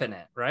ripping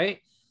it. Right.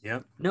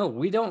 Yep. No,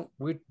 we don't.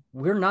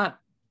 We're not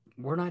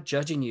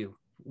judging you,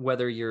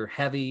 whether you're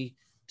heavy,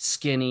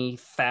 skinny,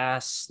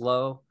 fast,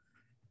 slow.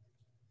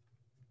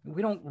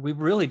 We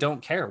really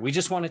don't care. We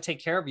just want to take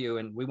care of you,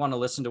 and we want to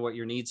listen to what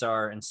your needs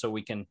are, and so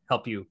we can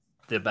help you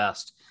the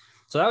best.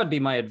 So that would be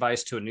my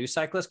advice to a new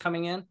cyclist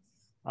coming in.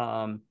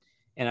 And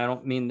I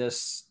don't mean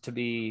this to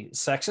be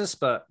sexist,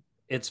 but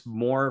it's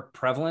more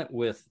prevalent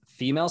with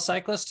female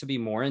cyclists to be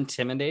more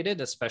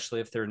intimidated, especially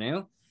if they're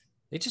new.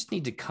 They just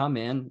need to come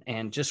in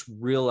and just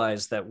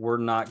realize that we're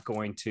not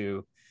going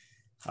to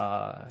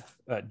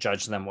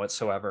judge them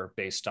whatsoever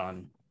based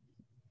on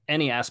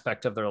any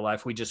aspect of their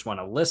life. We just want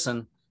to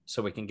listen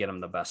so we can get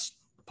them the best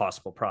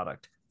possible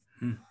product.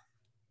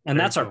 And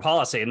that's our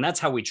policy. And that's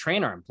how we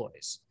train our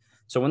employees.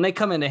 So when they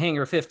come into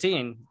Hangar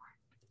 15,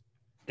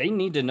 they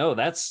need to know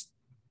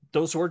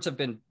those words have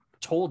been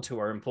told to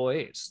our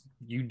employees.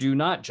 You do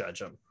not judge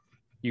them.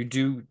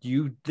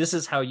 This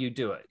is how you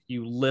do it.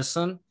 You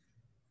listen,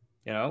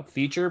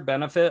 feature,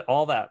 benefit,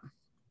 all that.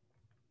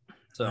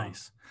 So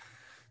nice.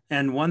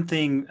 And one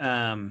thing,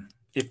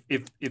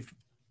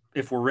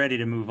 if we're ready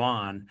to move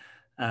on,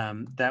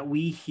 that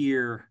we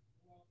hear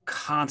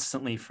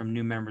constantly from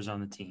new members on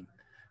the team,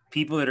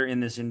 people that are in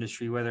this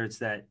industry, whether it's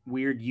that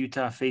weird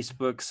Utah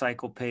Facebook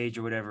cycle page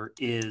or whatever,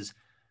 is,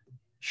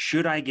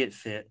 should I get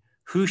fit?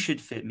 Who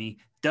should fit me?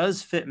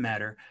 Does fit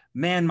matter?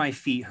 Man, my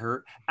feet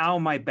hurt. Ow,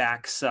 my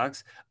back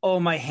sucks. Oh,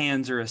 my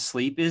hands are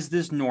asleep. Is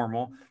this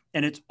normal?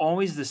 And it's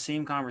always the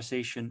same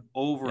conversation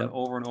over and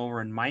over and over.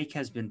 And Mike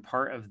has been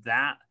part of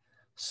that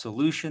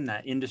solution,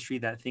 that industry,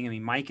 that thing. I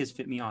mean, Mike has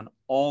fit me on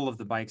all of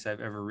the bikes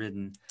I've ever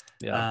ridden.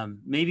 Yeah.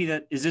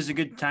 Is this a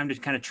good time to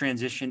kind of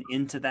transition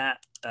into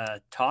that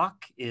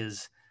talk?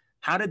 Is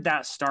how did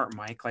that start,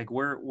 Mike? Like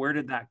where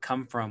did that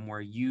come from where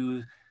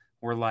you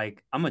were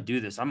like, I'm gonna do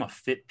this, I'm gonna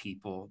fit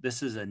people,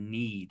 this is a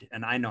need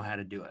and I know how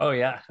to do it? Oh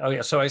yeah.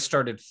 So I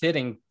started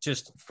fitting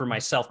just for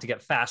myself to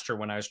get faster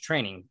when I was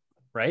training,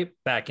 right?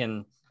 Back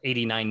in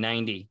 89,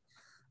 90.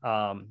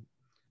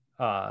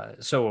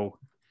 So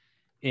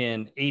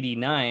in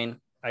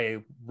 89, I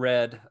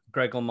read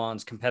Greg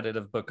LeMond's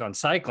competitive book on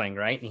cycling,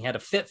 right? And he had a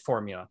fit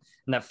formula.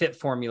 And that fit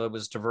formula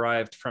was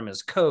derived from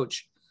his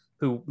coach,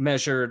 who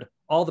measured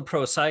all the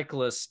pro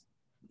cyclists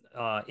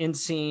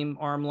inseam,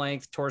 arm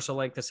length, torso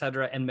length,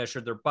 etc., and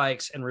measured their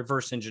bikes and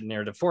reverse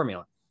engineered a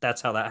formula.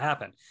 That's how that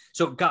happened.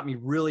 So it got me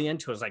really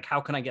into it. It was like,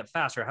 how can I get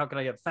faster? How can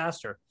I get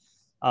faster?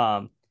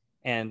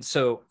 And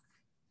so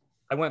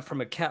I went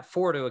from a Cat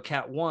 4 to a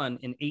Cat 1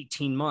 in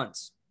 18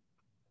 months.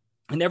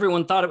 And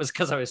everyone thought it was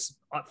because I was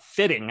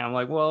fitting. I'm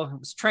like, well, it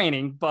was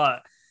training,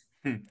 but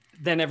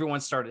then everyone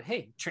started,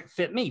 hey,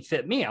 fit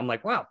me. I'm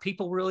like, wow,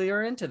 people really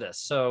are into this.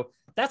 So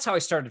that's how I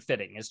started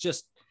fitting. It's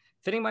just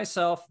fitting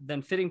myself,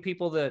 then fitting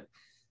people that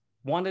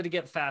wanted to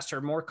get faster,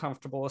 more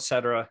comfortable,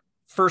 etc.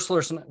 First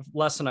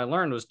lesson I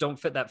learned was don't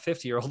fit that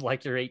 50-year-old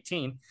like you're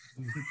 18.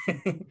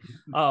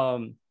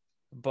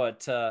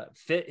 But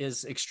fit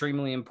is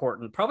extremely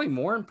important, probably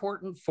more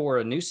important for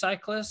a new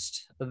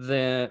cyclist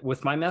than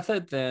with my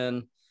method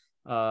than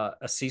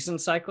a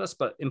seasoned cyclist,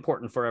 but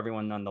important for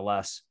everyone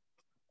nonetheless.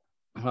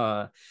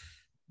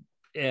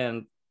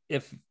 And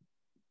if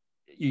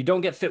you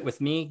don't get fit with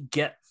me,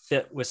 get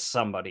fit with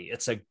somebody.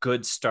 It's a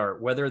good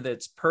start. Whether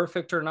that's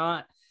perfect or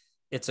not,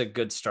 it's a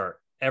good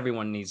start.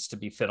 Everyone needs to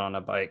be fit on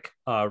a bike,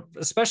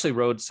 especially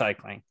road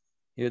cycling.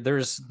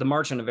 There's the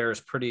margin of error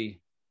is pretty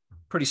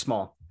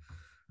small.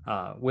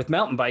 With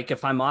mountain bike,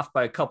 if I'm off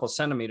by a couple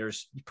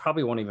centimeters, you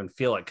probably won't even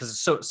feel it because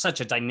it's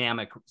such a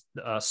dynamic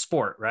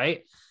sport,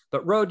 right?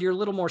 But road, you're a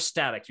little more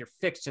static. You're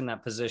fixed in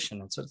that position,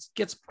 and so it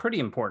gets pretty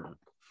important.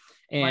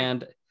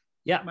 And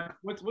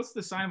what's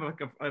the sign of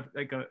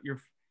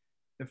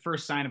the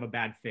first sign of a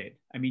bad fit?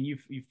 I mean,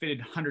 you've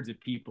fitted hundreds of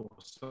people,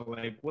 so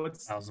like,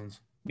 what's thousands?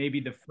 Maybe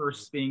the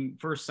first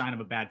sign of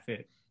a bad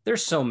fit.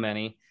 There's so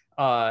many.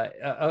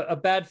 A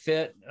bad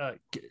fit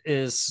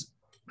is,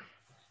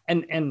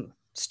 and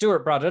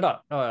Stuart brought it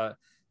up.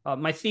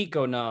 My feet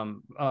go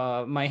numb.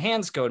 My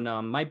hands go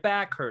numb. My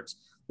back hurts.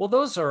 Well,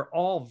 those are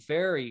all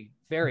very,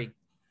 very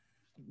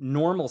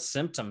normal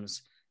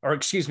symptoms, or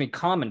excuse me,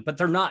 common, but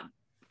they're not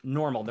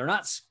normal. They're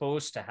not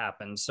supposed to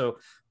happen. So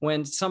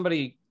when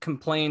somebody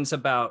complains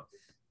about,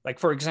 like,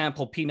 for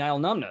example,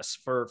 penile numbness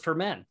for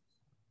men,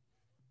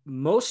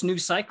 most new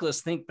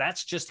cyclists think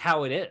that's just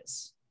how it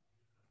is.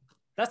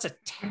 That's a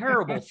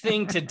terrible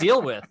thing to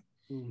deal with.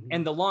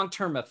 And the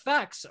long-term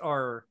effects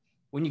are,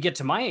 when you get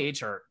to my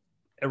age, are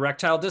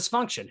erectile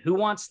dysfunction. Who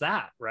wants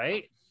that,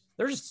 right?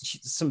 There's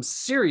some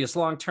serious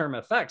long-term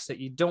effects that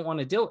you don't want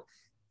to deal with.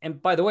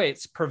 And by the way,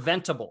 it's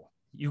preventable.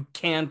 You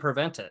can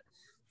prevent it.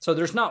 So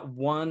there's not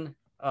one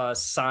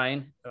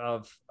sign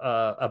of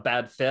a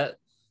bad fit.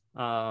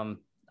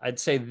 I'd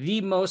say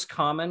the most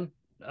common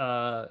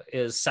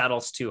is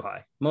saddles too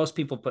high. Most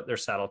people put their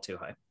saddle too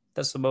high.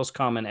 That's the most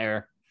common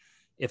error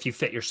if you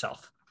fit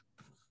yourself.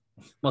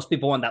 Most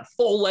people want that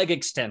full leg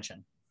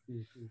extension.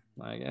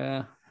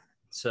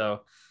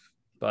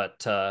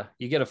 But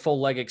you get a full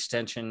leg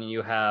extension,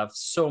 you have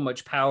so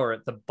much power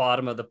at the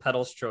bottom of the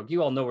pedal stroke.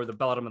 You all know where the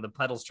bottom of the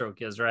pedal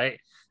stroke is, right?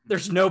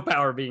 There's no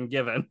power being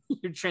given.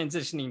 You're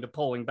transitioning to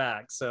pulling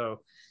back. So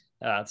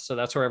that's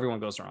where everyone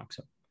goes wrong.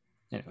 So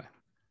anyway,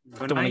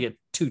 don't want to get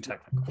too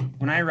technical.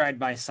 When I ride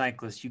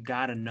bicyclists, you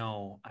got to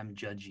know I'm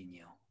judging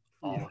you.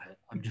 All of it.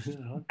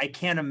 I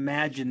can't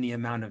imagine the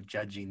amount of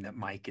judging that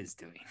Mike is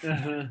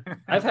doing.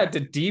 I've had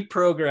to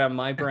deprogram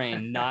my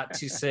brain not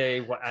to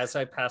say as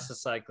I pass a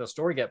cyclist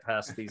or get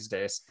past these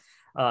days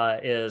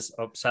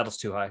saddle's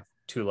too high,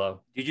 too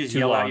low. You just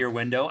yell out your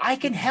window, I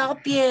can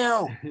help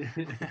you.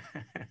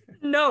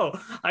 No,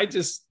 I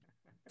just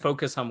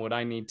focus on what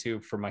I need to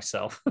for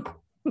myself.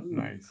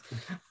 Nice.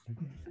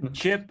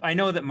 Chip, I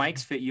know that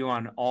Mike's fit you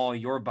on all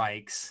your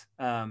bikes.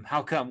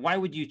 How come? Why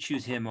would you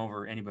choose him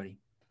over anybody?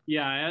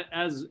 Yeah,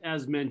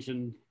 as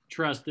mentioned,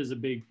 trust is a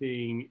big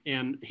thing.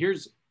 And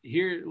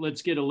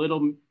let's get a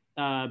little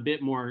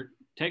bit more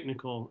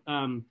technical.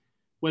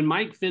 When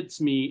Mike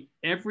fits me,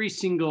 every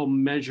single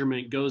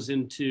measurement goes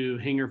into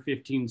Hanger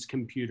 15's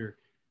computer.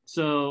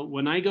 So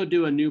when I go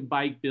do a new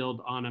bike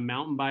build on a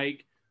mountain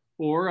bike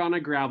or on a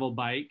gravel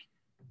bike,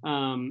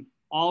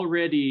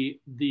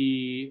 already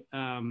the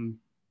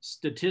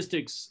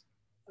statistics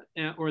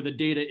or the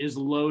data is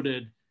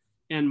loaded,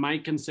 and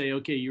Mike can say,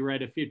 okay, you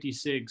ride a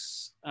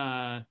 56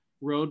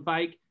 road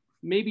bike.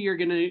 Maybe you're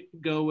going to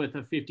go with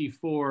a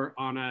 54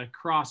 on a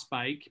cross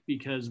bike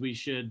because we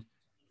should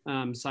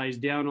size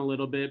down a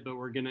little bit, but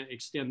we're going to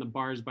extend the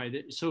bars by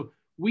the. So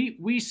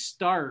we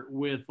start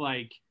with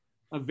like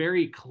a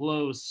very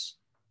close.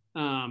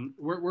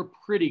 We're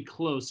pretty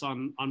close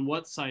on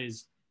what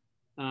size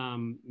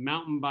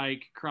mountain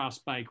bike, cross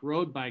bike,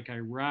 road bike I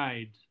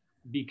ride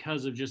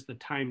because of just the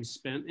time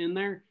spent in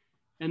there.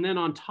 And then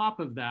on top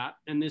of that,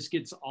 and this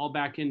gets all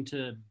back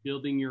into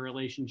building your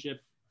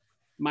relationship,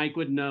 Mike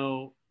would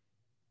know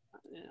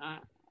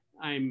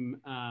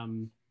I'm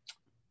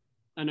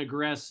an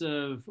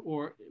aggressive,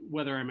 or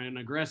whether I'm an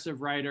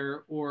aggressive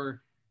rider,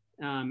 or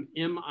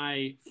am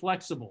I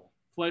flexible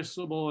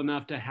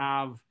enough to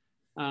have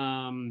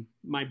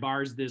my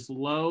bars this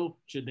low?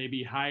 Should they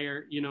be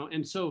higher?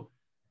 And so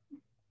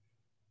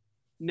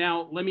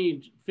now let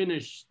me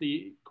finish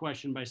the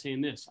question by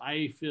saying this.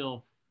 I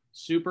feel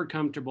super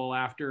comfortable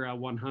after a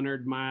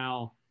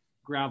 100-mile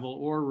gravel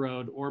or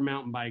road or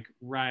mountain bike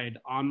ride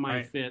on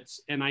my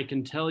fits. And I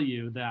can tell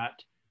you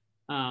that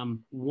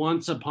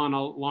once upon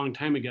a long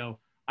time ago,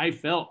 I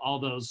felt all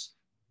those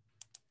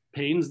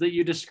pains that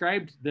you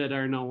described that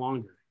are no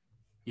longer.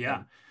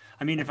 Yeah.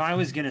 I mean, if I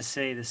was going to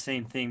say the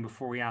same thing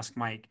before we ask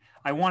Mike,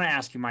 I want to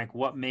ask you, Mike,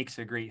 what makes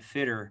a great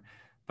fitter?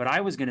 But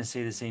I was going to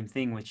say the same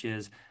thing, which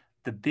is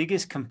the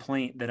biggest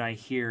complaint that I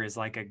hear is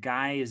like a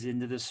guy is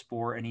into the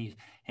sport and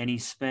he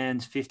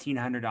spends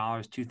 $1,500,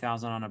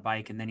 $2,000 on a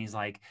bike. And then he's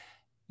like,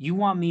 you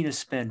want me to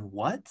spend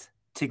what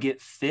to get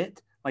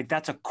fit? Like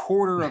that's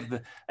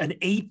an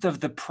eighth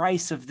of the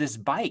price of this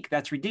bike.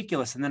 That's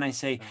ridiculous. And then I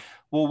say,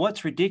 well,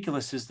 what's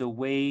ridiculous is the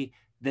way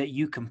that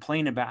you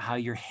complain about how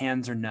your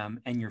hands are numb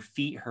and your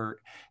feet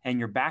hurt and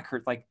your back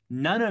hurt. Like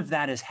none of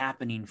that is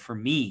happening for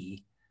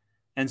me.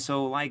 And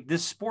so like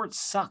this sport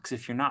sucks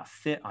if you're not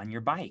fit on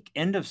your bike.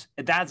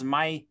 That's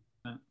my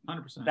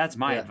 100%. That's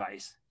my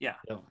advice. Yeah.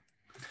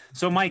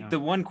 So Mike, the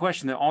one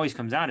question that always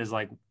comes out is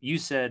like, you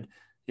said,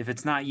 if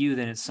it's not you,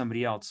 then it's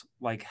somebody else.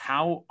 Like,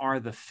 how are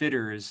the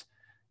fitters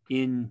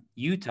in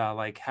Utah?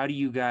 Like, how do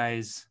you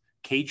guys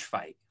cage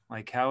fight?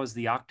 Like, how does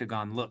the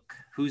octagon look?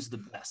 Who's the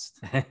best?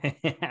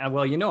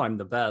 Well, I'm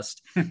the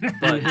best.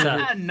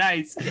 But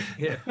nice.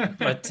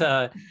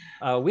 But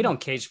we don't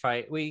cage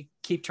fight. We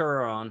keep to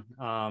our own.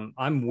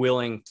 I'm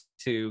willing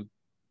to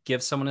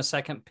give someone a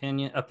second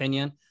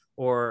opinion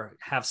or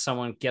have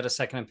someone get a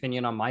second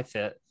opinion on my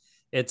fit.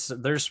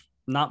 There's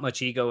not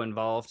much ego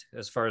involved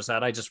as far as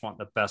that. I just want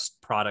the best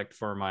product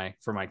for my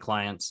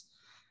clients.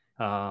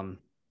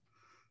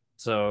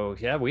 So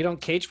yeah, we don't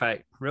cage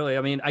fight really.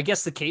 I mean, I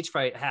guess the cage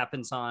fight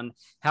happens on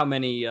how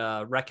many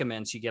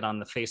recommends you get on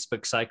the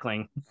Facebook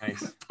cycling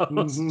post,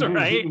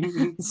 right?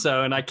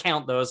 So, and I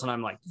count those and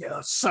I'm like,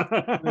 yes.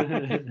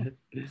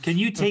 Can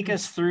you take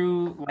us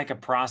through like a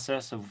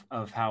process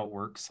of how it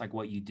works? Like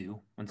what you do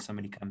when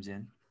somebody comes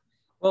in?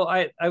 Well,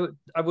 I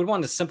would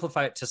want to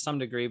simplify it to some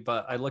degree,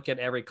 but I look at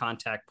every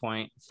contact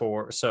point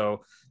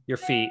so your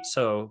feet,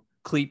 so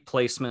cleat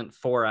placement,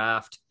 fore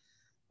aft,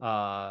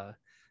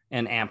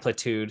 and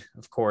amplitude,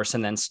 of course,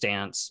 and then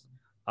stance.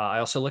 I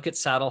also look at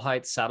saddle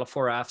height, saddle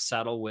fore aft,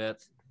 saddle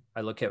width.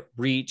 I look at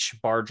reach,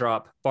 bar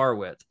drop, bar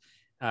width.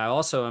 I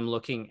also am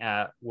looking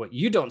at what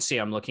you don't see.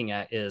 I'm looking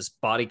at is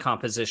body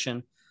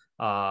composition,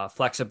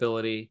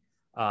 flexibility,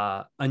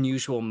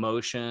 unusual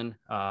motion.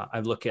 I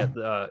look at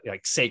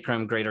like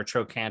sacrum, greater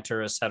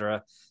trochanter,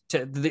 etc.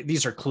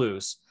 These are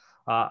clues.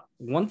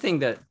 One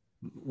thing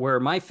where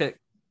my fit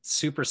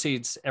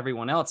supersedes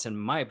everyone else, in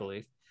my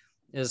belief,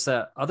 is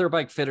that other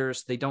bike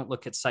fitters, they don't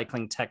look at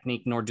cycling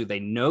technique, nor do they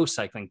know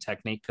cycling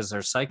technique because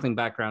their cycling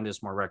background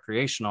is more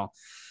recreational.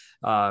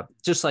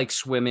 Just like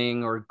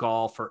swimming or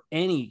golf or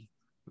any,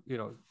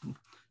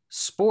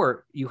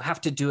 sport, you have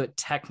to do it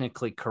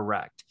technically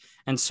correct.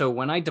 And so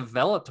when I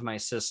developed my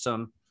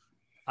system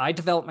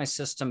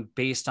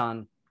based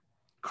on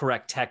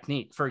correct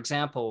technique. For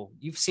example,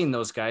 you've seen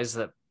those guys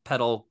that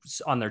pedal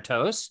on their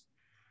toes.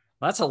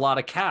 That's a lot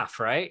of calf,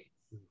 right?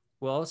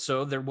 Well,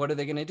 so what are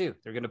they going to do?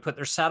 They're going to put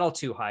their saddle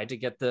too high to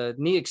get the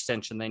knee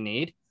extension they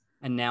need.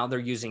 And now they're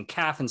using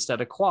calf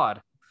instead of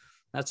quad.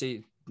 That's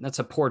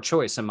a poor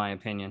choice, in my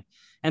opinion.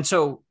 And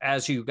so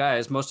as you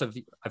guys,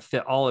 I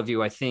fit all of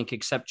you, I think,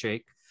 except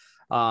Jake,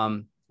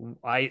 I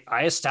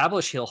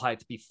establish heel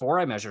height before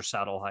I measure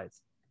saddle height,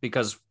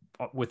 because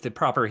with the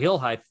proper heel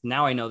height,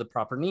 now I know the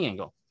proper knee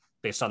angle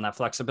based on that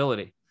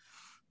flexibility.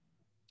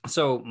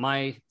 So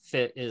my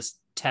fit is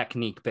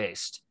technique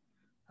based.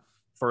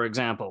 For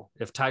example,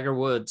 if Tiger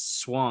Woods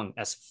swung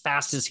as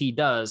fast as he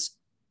does,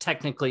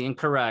 technically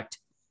incorrect,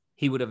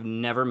 he would have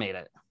never made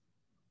it,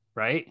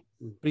 right?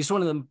 But he's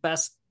one of the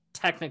best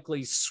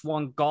technically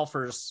swung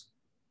golfers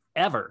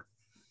ever.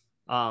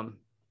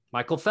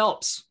 Michael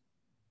Phelps,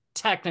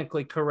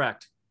 technically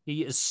correct.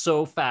 He is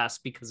so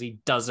fast because he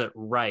does it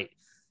right.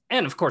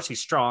 And of course, he's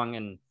strong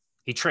and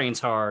he trains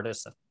hard.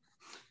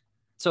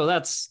 So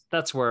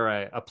that's where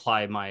I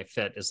apply my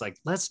fit, is like,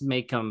 let's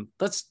make them,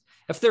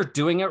 if they're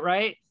doing it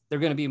right, they're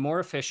going to be more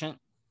efficient.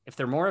 If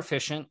they're more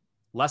efficient,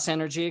 less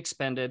energy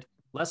expended.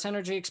 Less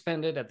energy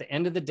expended at the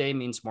end of the day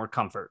means more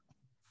comfort.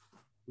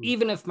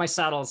 Even if my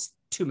saddle's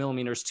 2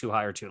 millimeters too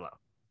high or too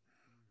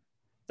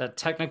low.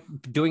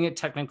 Doing it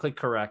technically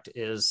correct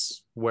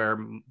is where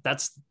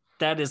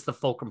that is the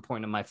fulcrum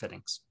point of my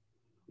fittings.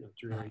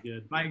 That's really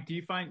good. Mike, do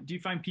you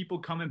find people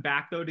coming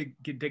back though to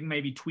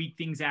maybe tweak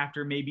things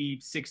after maybe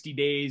 60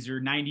 days or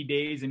 90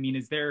 days? I mean,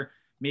 is there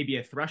maybe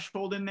a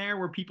threshold in there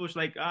where people are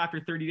like,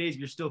 after 30 days, if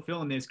you're still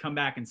feeling this, come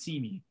back and see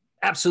me?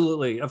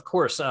 Absolutely. Of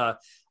course.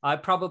 I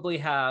probably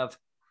have,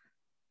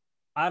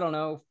 I don't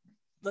know,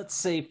 let's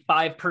say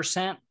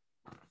 5%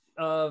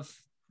 of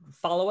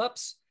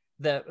follow-ups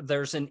that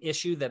there's an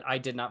issue that I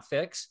did not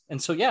fix.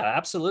 And so, yeah,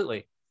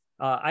 absolutely.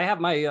 I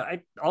have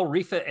I'll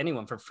refit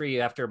anyone for free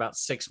after about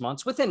 6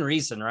 months within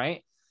reason,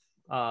 right?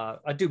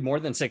 I do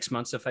more than 6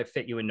 months if I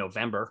fit you in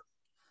November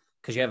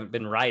because you haven't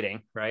been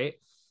riding, right?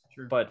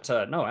 Sure. But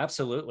no,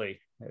 absolutely.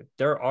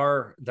 There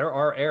are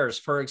errors.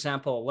 For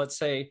example, let's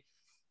say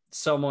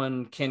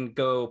someone can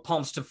go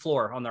palms to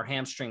floor on their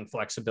hamstring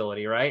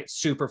flexibility, right?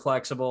 Super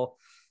flexible.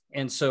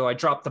 And so I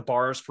drop the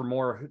bars for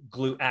more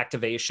glute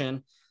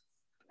activation.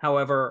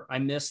 However, I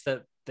missed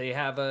that they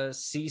have a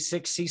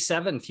C6,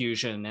 C7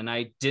 fusion, and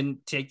I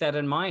didn't take that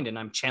in mind, and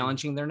I'm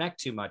challenging their neck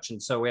too much.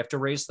 And so we have to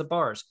raise the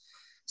bars.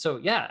 So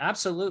yeah,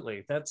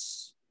 absolutely.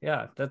 That's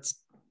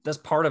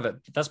part of it.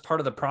 That's part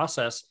of the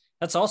process.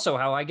 That's also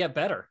how I get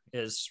better,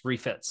 is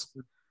refits.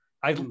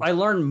 I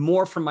learn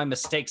more from my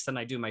mistakes than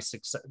I do my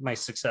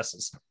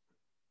successes.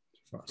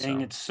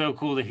 Dang, it's so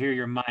cool to hear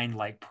your mind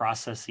like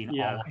processing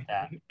all of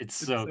that. It's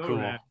so cool.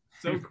 Rad.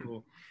 So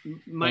cool.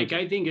 Mike,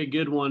 I think a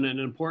good one, an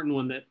important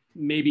one that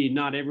maybe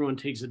not everyone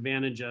takes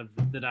advantage of,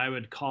 that I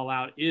would call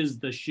out, is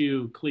the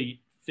shoe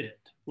cleat fit.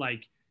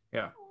 Like,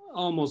 yeah,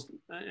 almost,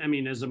 I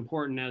mean, as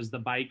important as the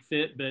bike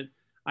fit, but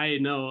I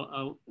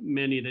know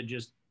many that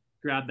just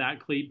grab that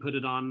cleat, put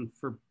it on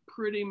for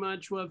pretty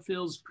much what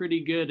feels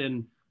pretty good.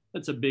 And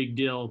that's a big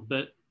deal.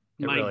 But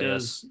Mike really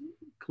does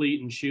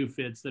cleat and shoe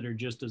fits that are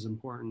just as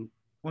important.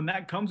 When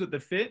that comes with the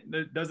fit,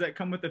 does that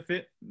come with the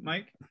fit,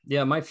 Mike?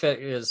 Yeah, my fit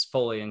is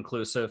fully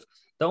inclusive.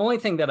 The only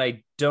thing that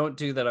I don't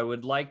do that I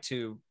would like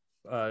to,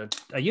 I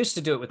used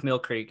to do it with Mill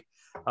Creek,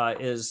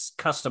 is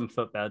custom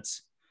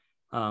footbeds.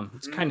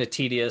 It's kind of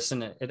tedious,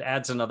 and it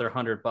adds another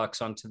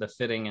 $100 onto the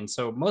fitting. And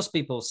so most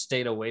people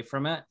stayed away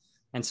from it.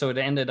 And so it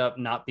ended up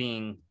not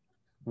being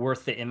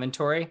worth the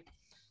inventory.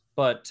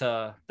 But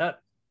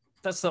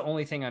that's the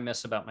only thing I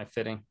miss about my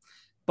fitting.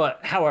 But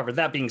however,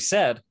 that being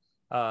said,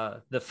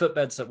 the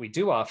footbeds that we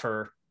do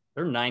offer,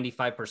 they're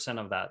 95%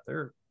 of that.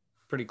 They're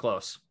pretty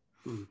close.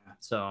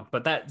 So,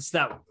 but that's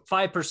that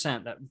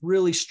 5%, that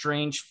really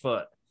strange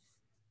foot.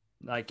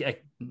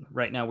 Like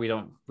right now, we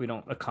don't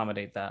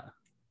accommodate that.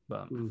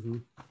 But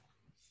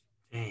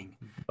dang,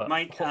 but,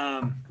 Mike,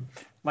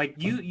 like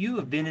you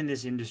have been in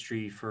this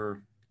industry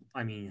for,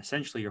 I mean,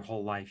 essentially your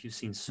whole life. You've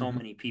seen so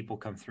many people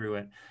come through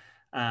it.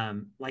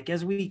 Like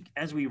as we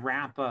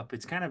wrap up,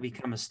 it's kind of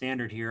become a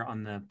standard here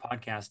on the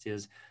podcast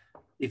is,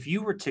 if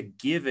you were to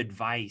give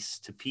advice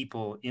to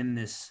people in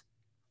this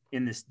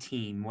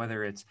team,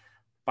 whether it's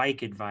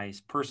bike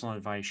advice, personal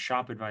advice,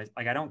 shop advice,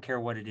 like I don't care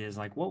what it is,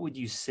 like what would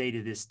you say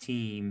to this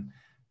team?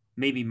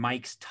 Maybe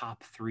Mike's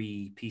top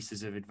 3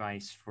 pieces of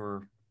advice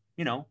for,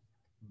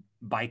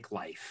 bike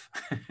life.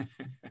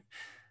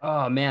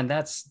 Oh man,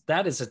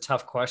 that is a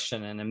tough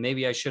question. And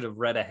maybe I should have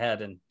read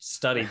ahead and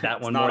studied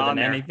that one more than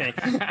anything.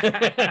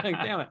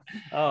 Damn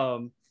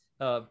it.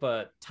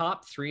 But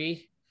top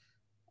 3,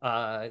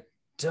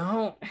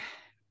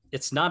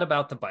 it's not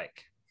about the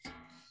bike.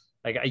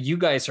 Like you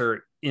guys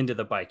are into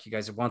the bike. You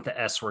guys want the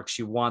S-Works,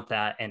 you want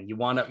that, and you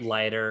want it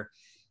lighter.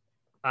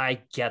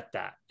 I get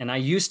that. And I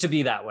used to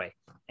be that way.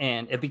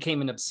 And it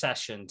became an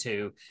obsession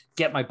to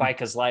get my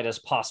bike as light as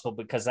possible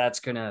because that's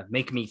going to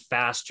make me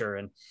faster.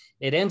 And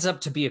it ends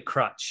up to be a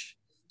crutch.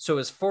 So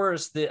as far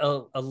as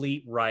the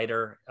elite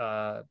rider,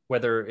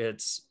 whether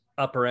it's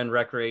upper end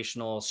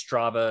recreational,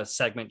 Strava,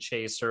 segment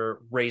chaser,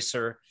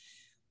 racer,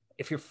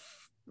 if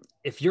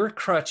your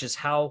crutch is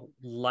how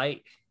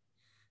light,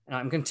 and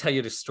I'm going to tell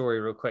you the story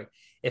real quick.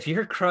 If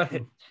your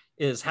crutch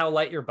is how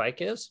light your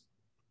bike is,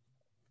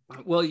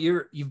 well,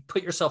 you've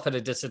put yourself at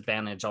a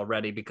disadvantage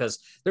already, because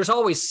there's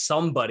always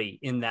somebody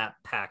in that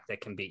pack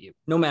that can beat you,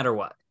 no matter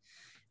what,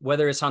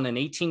 whether it's on an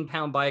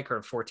 18-pound bike or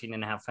a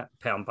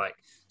 14.5-pound bike.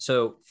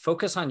 So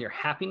focus on your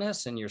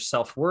happiness and your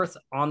self-worth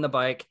on the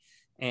bike,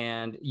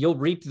 and you'll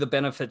reap the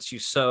benefits you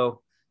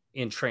sow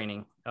in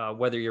training.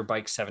 whether your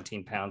bike's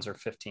 17 pounds or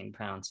 15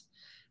 pounds.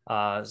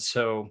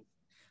 So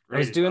I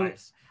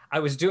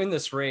was doing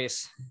this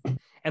race,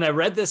 and I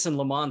read this in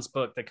Le Mans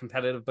book, the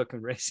competitive book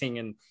of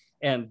racing,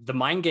 and the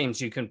mind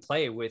games you can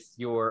play with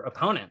your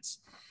opponents.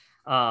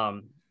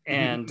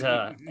 And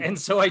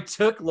so I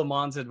took Le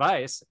Mans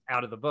advice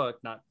out of the book,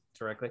 not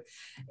directly.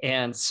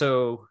 And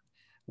so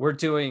we're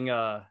doing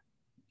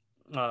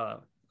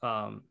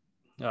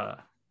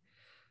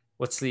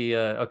what's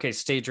the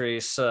stage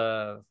race,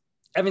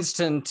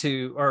 Evanston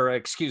to, or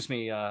excuse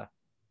me, the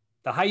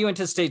High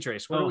Uinta stage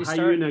race. What do we start?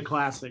 High Uinta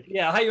Classic.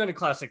 Yeah, High Uinta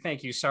Classic.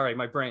 Thank you. Sorry,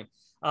 my brain.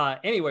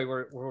 Anyway,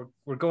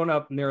 we're going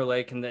up Mirror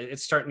Lake, and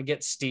it's starting to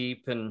get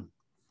steep, and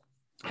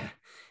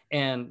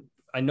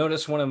I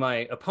noticed one of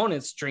my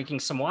opponents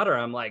drinking some water.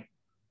 I'm like,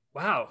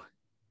 wow,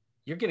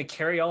 you're going to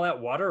carry all that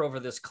water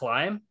over this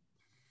climb?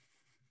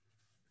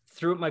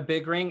 Threw up my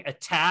big ring,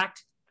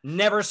 attacked,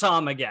 never saw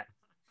him again.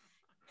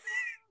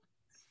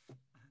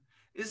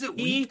 Is it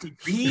weak to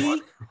drink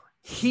water?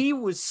 He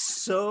was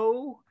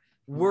so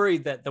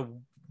worried that the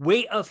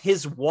weight of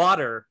his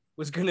water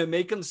was going to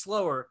make him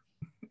slower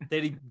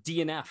that he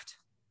DNF'd.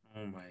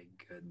 Oh my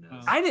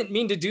goodness. I didn't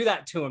mean to do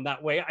that to him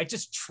that way. I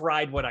just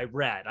tried what I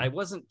read. I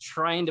wasn't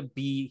trying to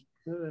be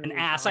an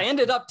ass. I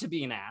ended up to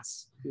be an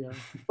ass,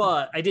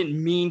 but I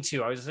didn't mean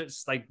to. I was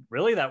just like,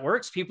 really? That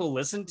works? People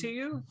listen to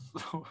you?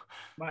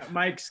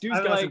 Mike, Stu's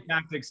got some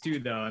tactics too,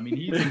 though. I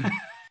mean,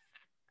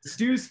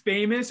 Stu's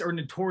famous or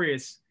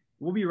notorious.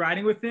 We'll be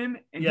riding with him,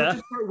 and he'll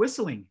just start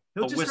whistling.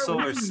 He'll just whistle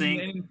or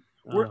sing.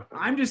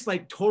 I'm just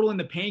like total in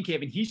the pain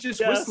cave, and he's just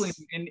whistling,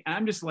 and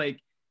I'm just like,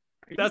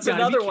 that's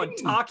another one,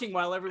 talking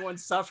while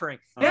everyone's suffering.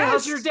 Hey,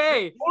 how's your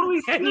day?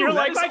 Totally, and you're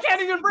like, I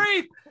can't even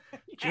breathe.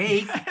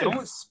 Jake,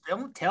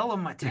 don't tell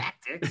him my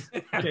tactics.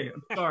 Okay,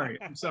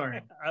 I'm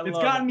sorry. It's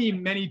gotten me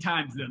many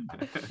times then.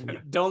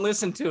 Don't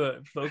listen to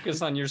it.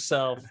 Focus on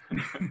yourself.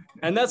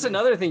 And that's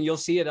another thing. You'll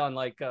see it on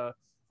like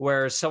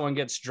where someone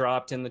gets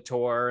dropped in the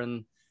tour,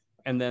 and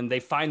then they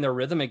find their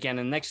rhythm again,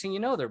 and next thing you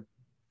know, they're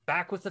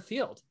back with the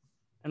field.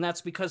 And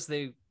that's because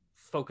they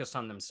focused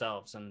on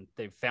themselves and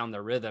they've found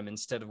their rhythm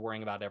instead of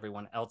worrying about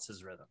everyone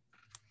else's rhythm.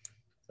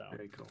 So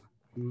very cool.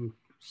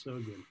 So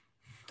good.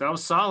 That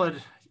was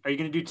solid. Are you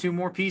going to do 2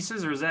 more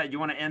pieces, or is that you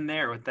want to end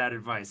there with that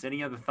advice?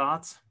 Any other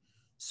thoughts?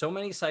 So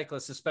many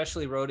cyclists,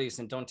 especially roadies,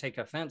 and don't take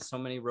offense, so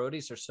many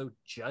roadies are so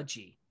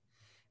judgy.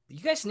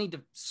 You guys need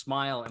to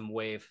smile and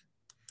wave.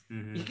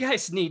 Mm-hmm. You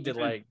guys need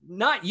to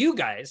not you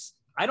guys.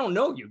 I don't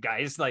know you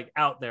guys like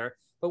out there,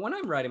 but when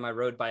I'm riding my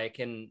road bike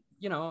and,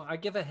 I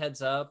give a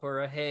heads up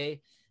or a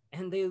hey,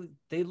 and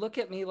they look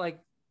at me like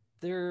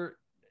they're,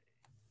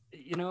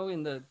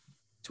 in the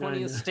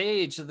 20th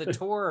stage of the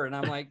tour. And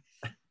I'm like,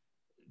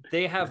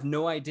 they have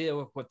no idea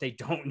what they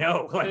don't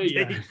know.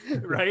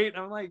 Right.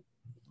 I'm like,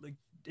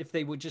 if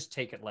they would just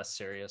take it less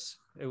serious,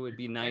 it would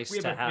be nice we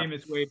have to a have.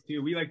 Famous wave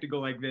too. We like to go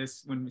like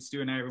this when Stu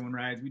and I, everyone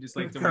rides. We just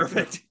like to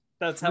perfect.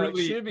 That's how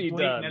really it should be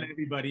done. At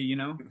everybody,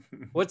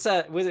 What's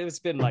that? It's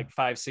been like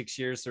 5-6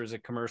 years. There's a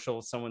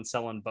commercial, someone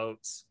selling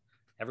boats.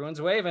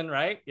 Everyone's waving,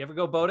 right? You ever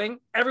go boating?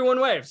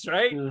 Everyone waves,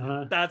 right?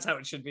 Uh-huh. That's how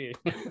it should be.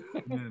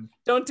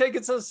 Don't take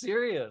it so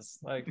serious.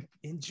 Like,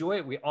 enjoy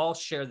it. We all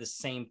share the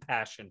same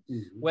passion,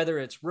 whether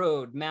it's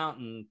road,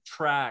 mountain,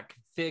 track,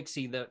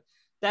 fixie,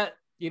 that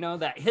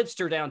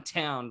hipster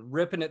downtown,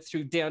 ripping it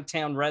through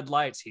downtown red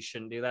lights. He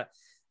shouldn't do that.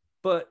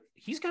 But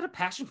he's got a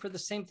passion for the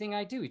same thing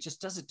I do. He just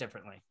does it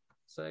differently.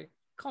 So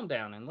calm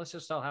down and let's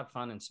just all have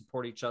fun and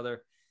support each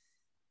other.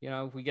 I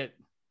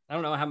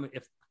don't know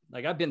if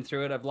I've been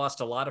through it. I've lost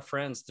a lot of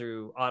friends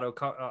through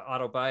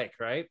auto bike,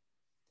 right?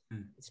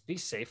 Let's be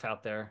safe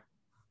out there.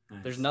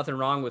 Nice. There's nothing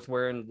wrong with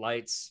wearing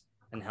lights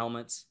and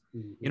helmets.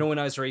 When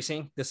I was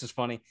racing, this is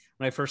funny.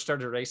 When I first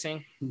started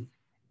racing,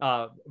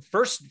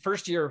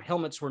 first year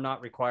helmets were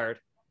not required.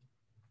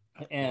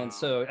 And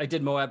so I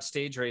did Moab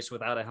stage race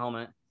without a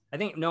helmet. I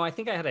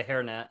think I had a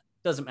hairnet.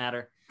 Doesn't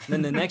matter. And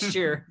then the next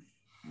year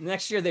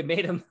they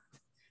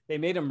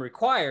made them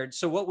required.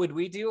 So what would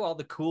we do? All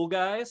the cool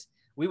guys,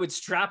 we would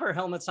strap our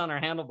helmets on our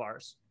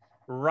handlebars,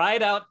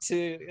 ride out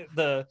to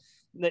the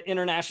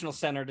International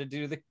Center to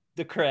do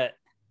the crit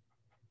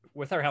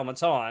with our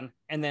helmets on,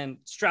 and then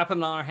strap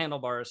them on our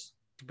handlebars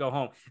to go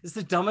home. It's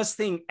the dumbest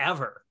thing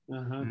ever.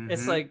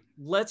 It's like,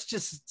 let's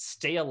just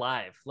stay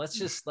alive. Let's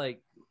just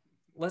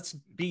let's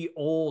be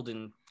old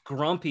and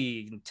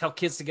grumpy and tell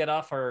kids to get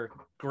off our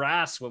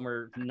grass when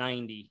we're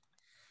 90.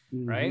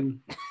 Right.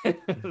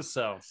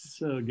 So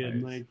good,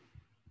 nice. Mike.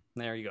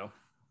 There you go.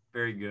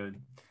 Very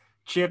good.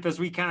 Chip, as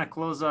we kind of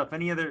close up,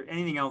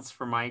 anything else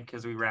for Mike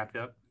as we wrap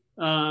it up?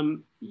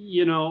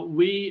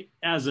 We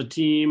as a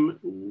team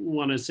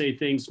want to say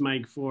thanks,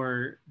 Mike,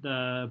 for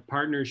the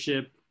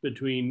partnership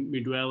between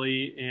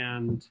Midweli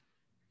and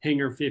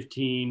Hangar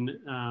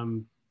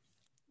 15.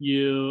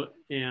 You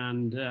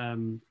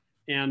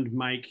and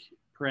Mike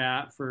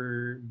Pratt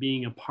for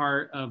being a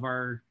part of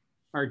our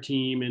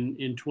team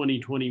in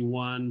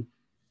 2021.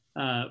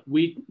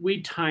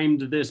 We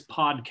timed this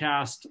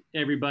podcast,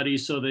 everybody,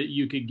 so that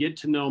you could get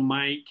to know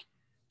Mike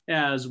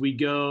as we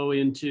go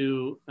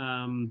into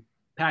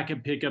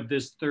packet pickup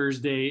this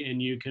Thursday,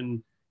 and you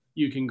can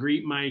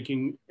greet Mike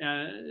and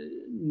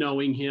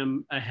knowing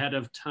him ahead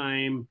of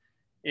time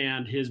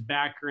and his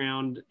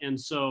background. And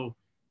so,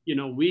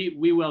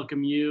 we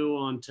welcome you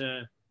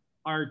onto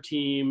our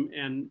team,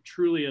 and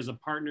truly as a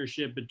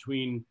partnership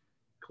between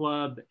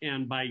club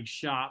and bike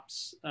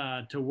shops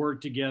to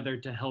work together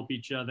to help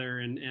each other,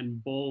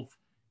 and both,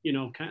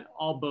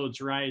 all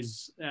boats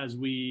rise as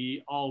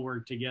we all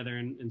work together.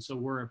 And so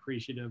we're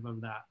appreciative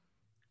of that.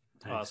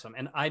 Awesome.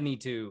 And I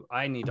need to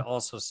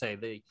also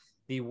say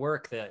the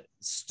work that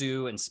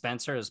Stu and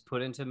Spencer has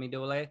put into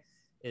Midole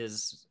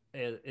is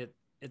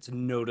it's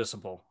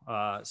noticeable.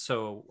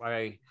 So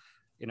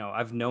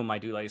I've known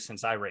Midole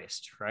since I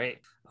raced, right?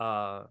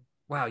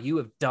 Wow,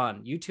 you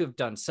two have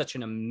done such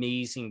an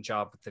amazing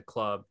job with the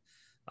club.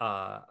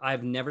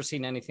 I've never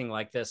seen anything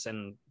like this,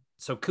 and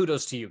so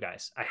kudos to you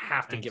guys. I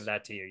have to give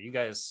that to you. You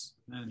guys,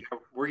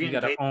 you got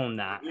to own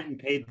that. We're getting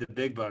paid the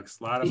big bucks.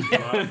 A lot of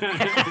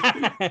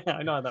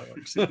I know how that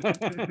works.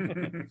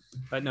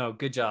 But no,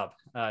 good job.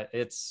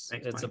 It's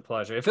a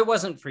pleasure. If it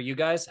wasn't for you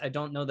guys, I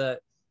don't know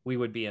that we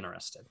would be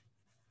interested.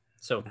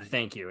 So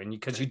thank you, and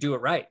because you do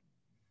it right.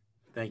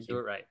 Thank you. Do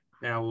it right.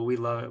 Yeah, well, we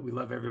love it. We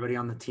love everybody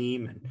on the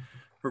team, and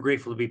we're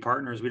grateful to be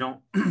partners. We don't.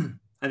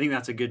 I think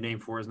that's a good name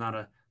for us, not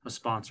a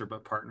sponsor,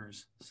 but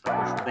partners. So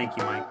thank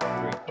you, Mike.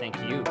 Great. Thank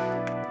you.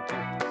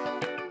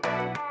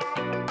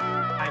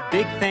 My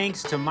big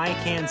thanks to Mike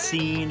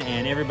Hansine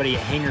and everybody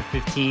at Hangar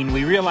 15.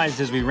 We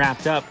realized as we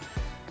wrapped up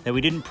that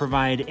we didn't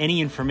provide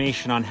any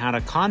information on how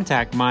to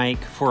contact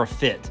Mike for a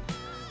fit.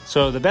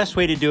 So the best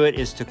way to do it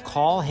is to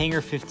call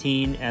Hangar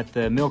 15 at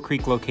the Mill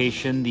Creek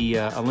location, the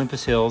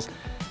Olympus Hills,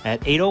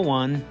 at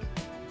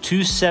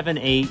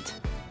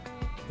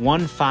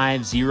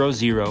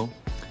 801-278-1500.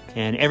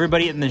 And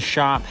everybody in the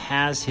shop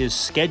has his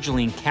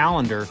scheduling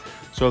calendar.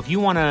 So if you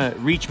want to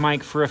reach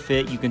Mike for a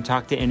fit, you can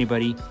talk to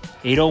anybody,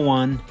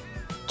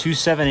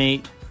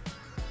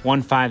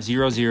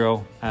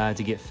 801-278-1500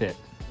 to get fit.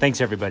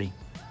 Thanks, everybody.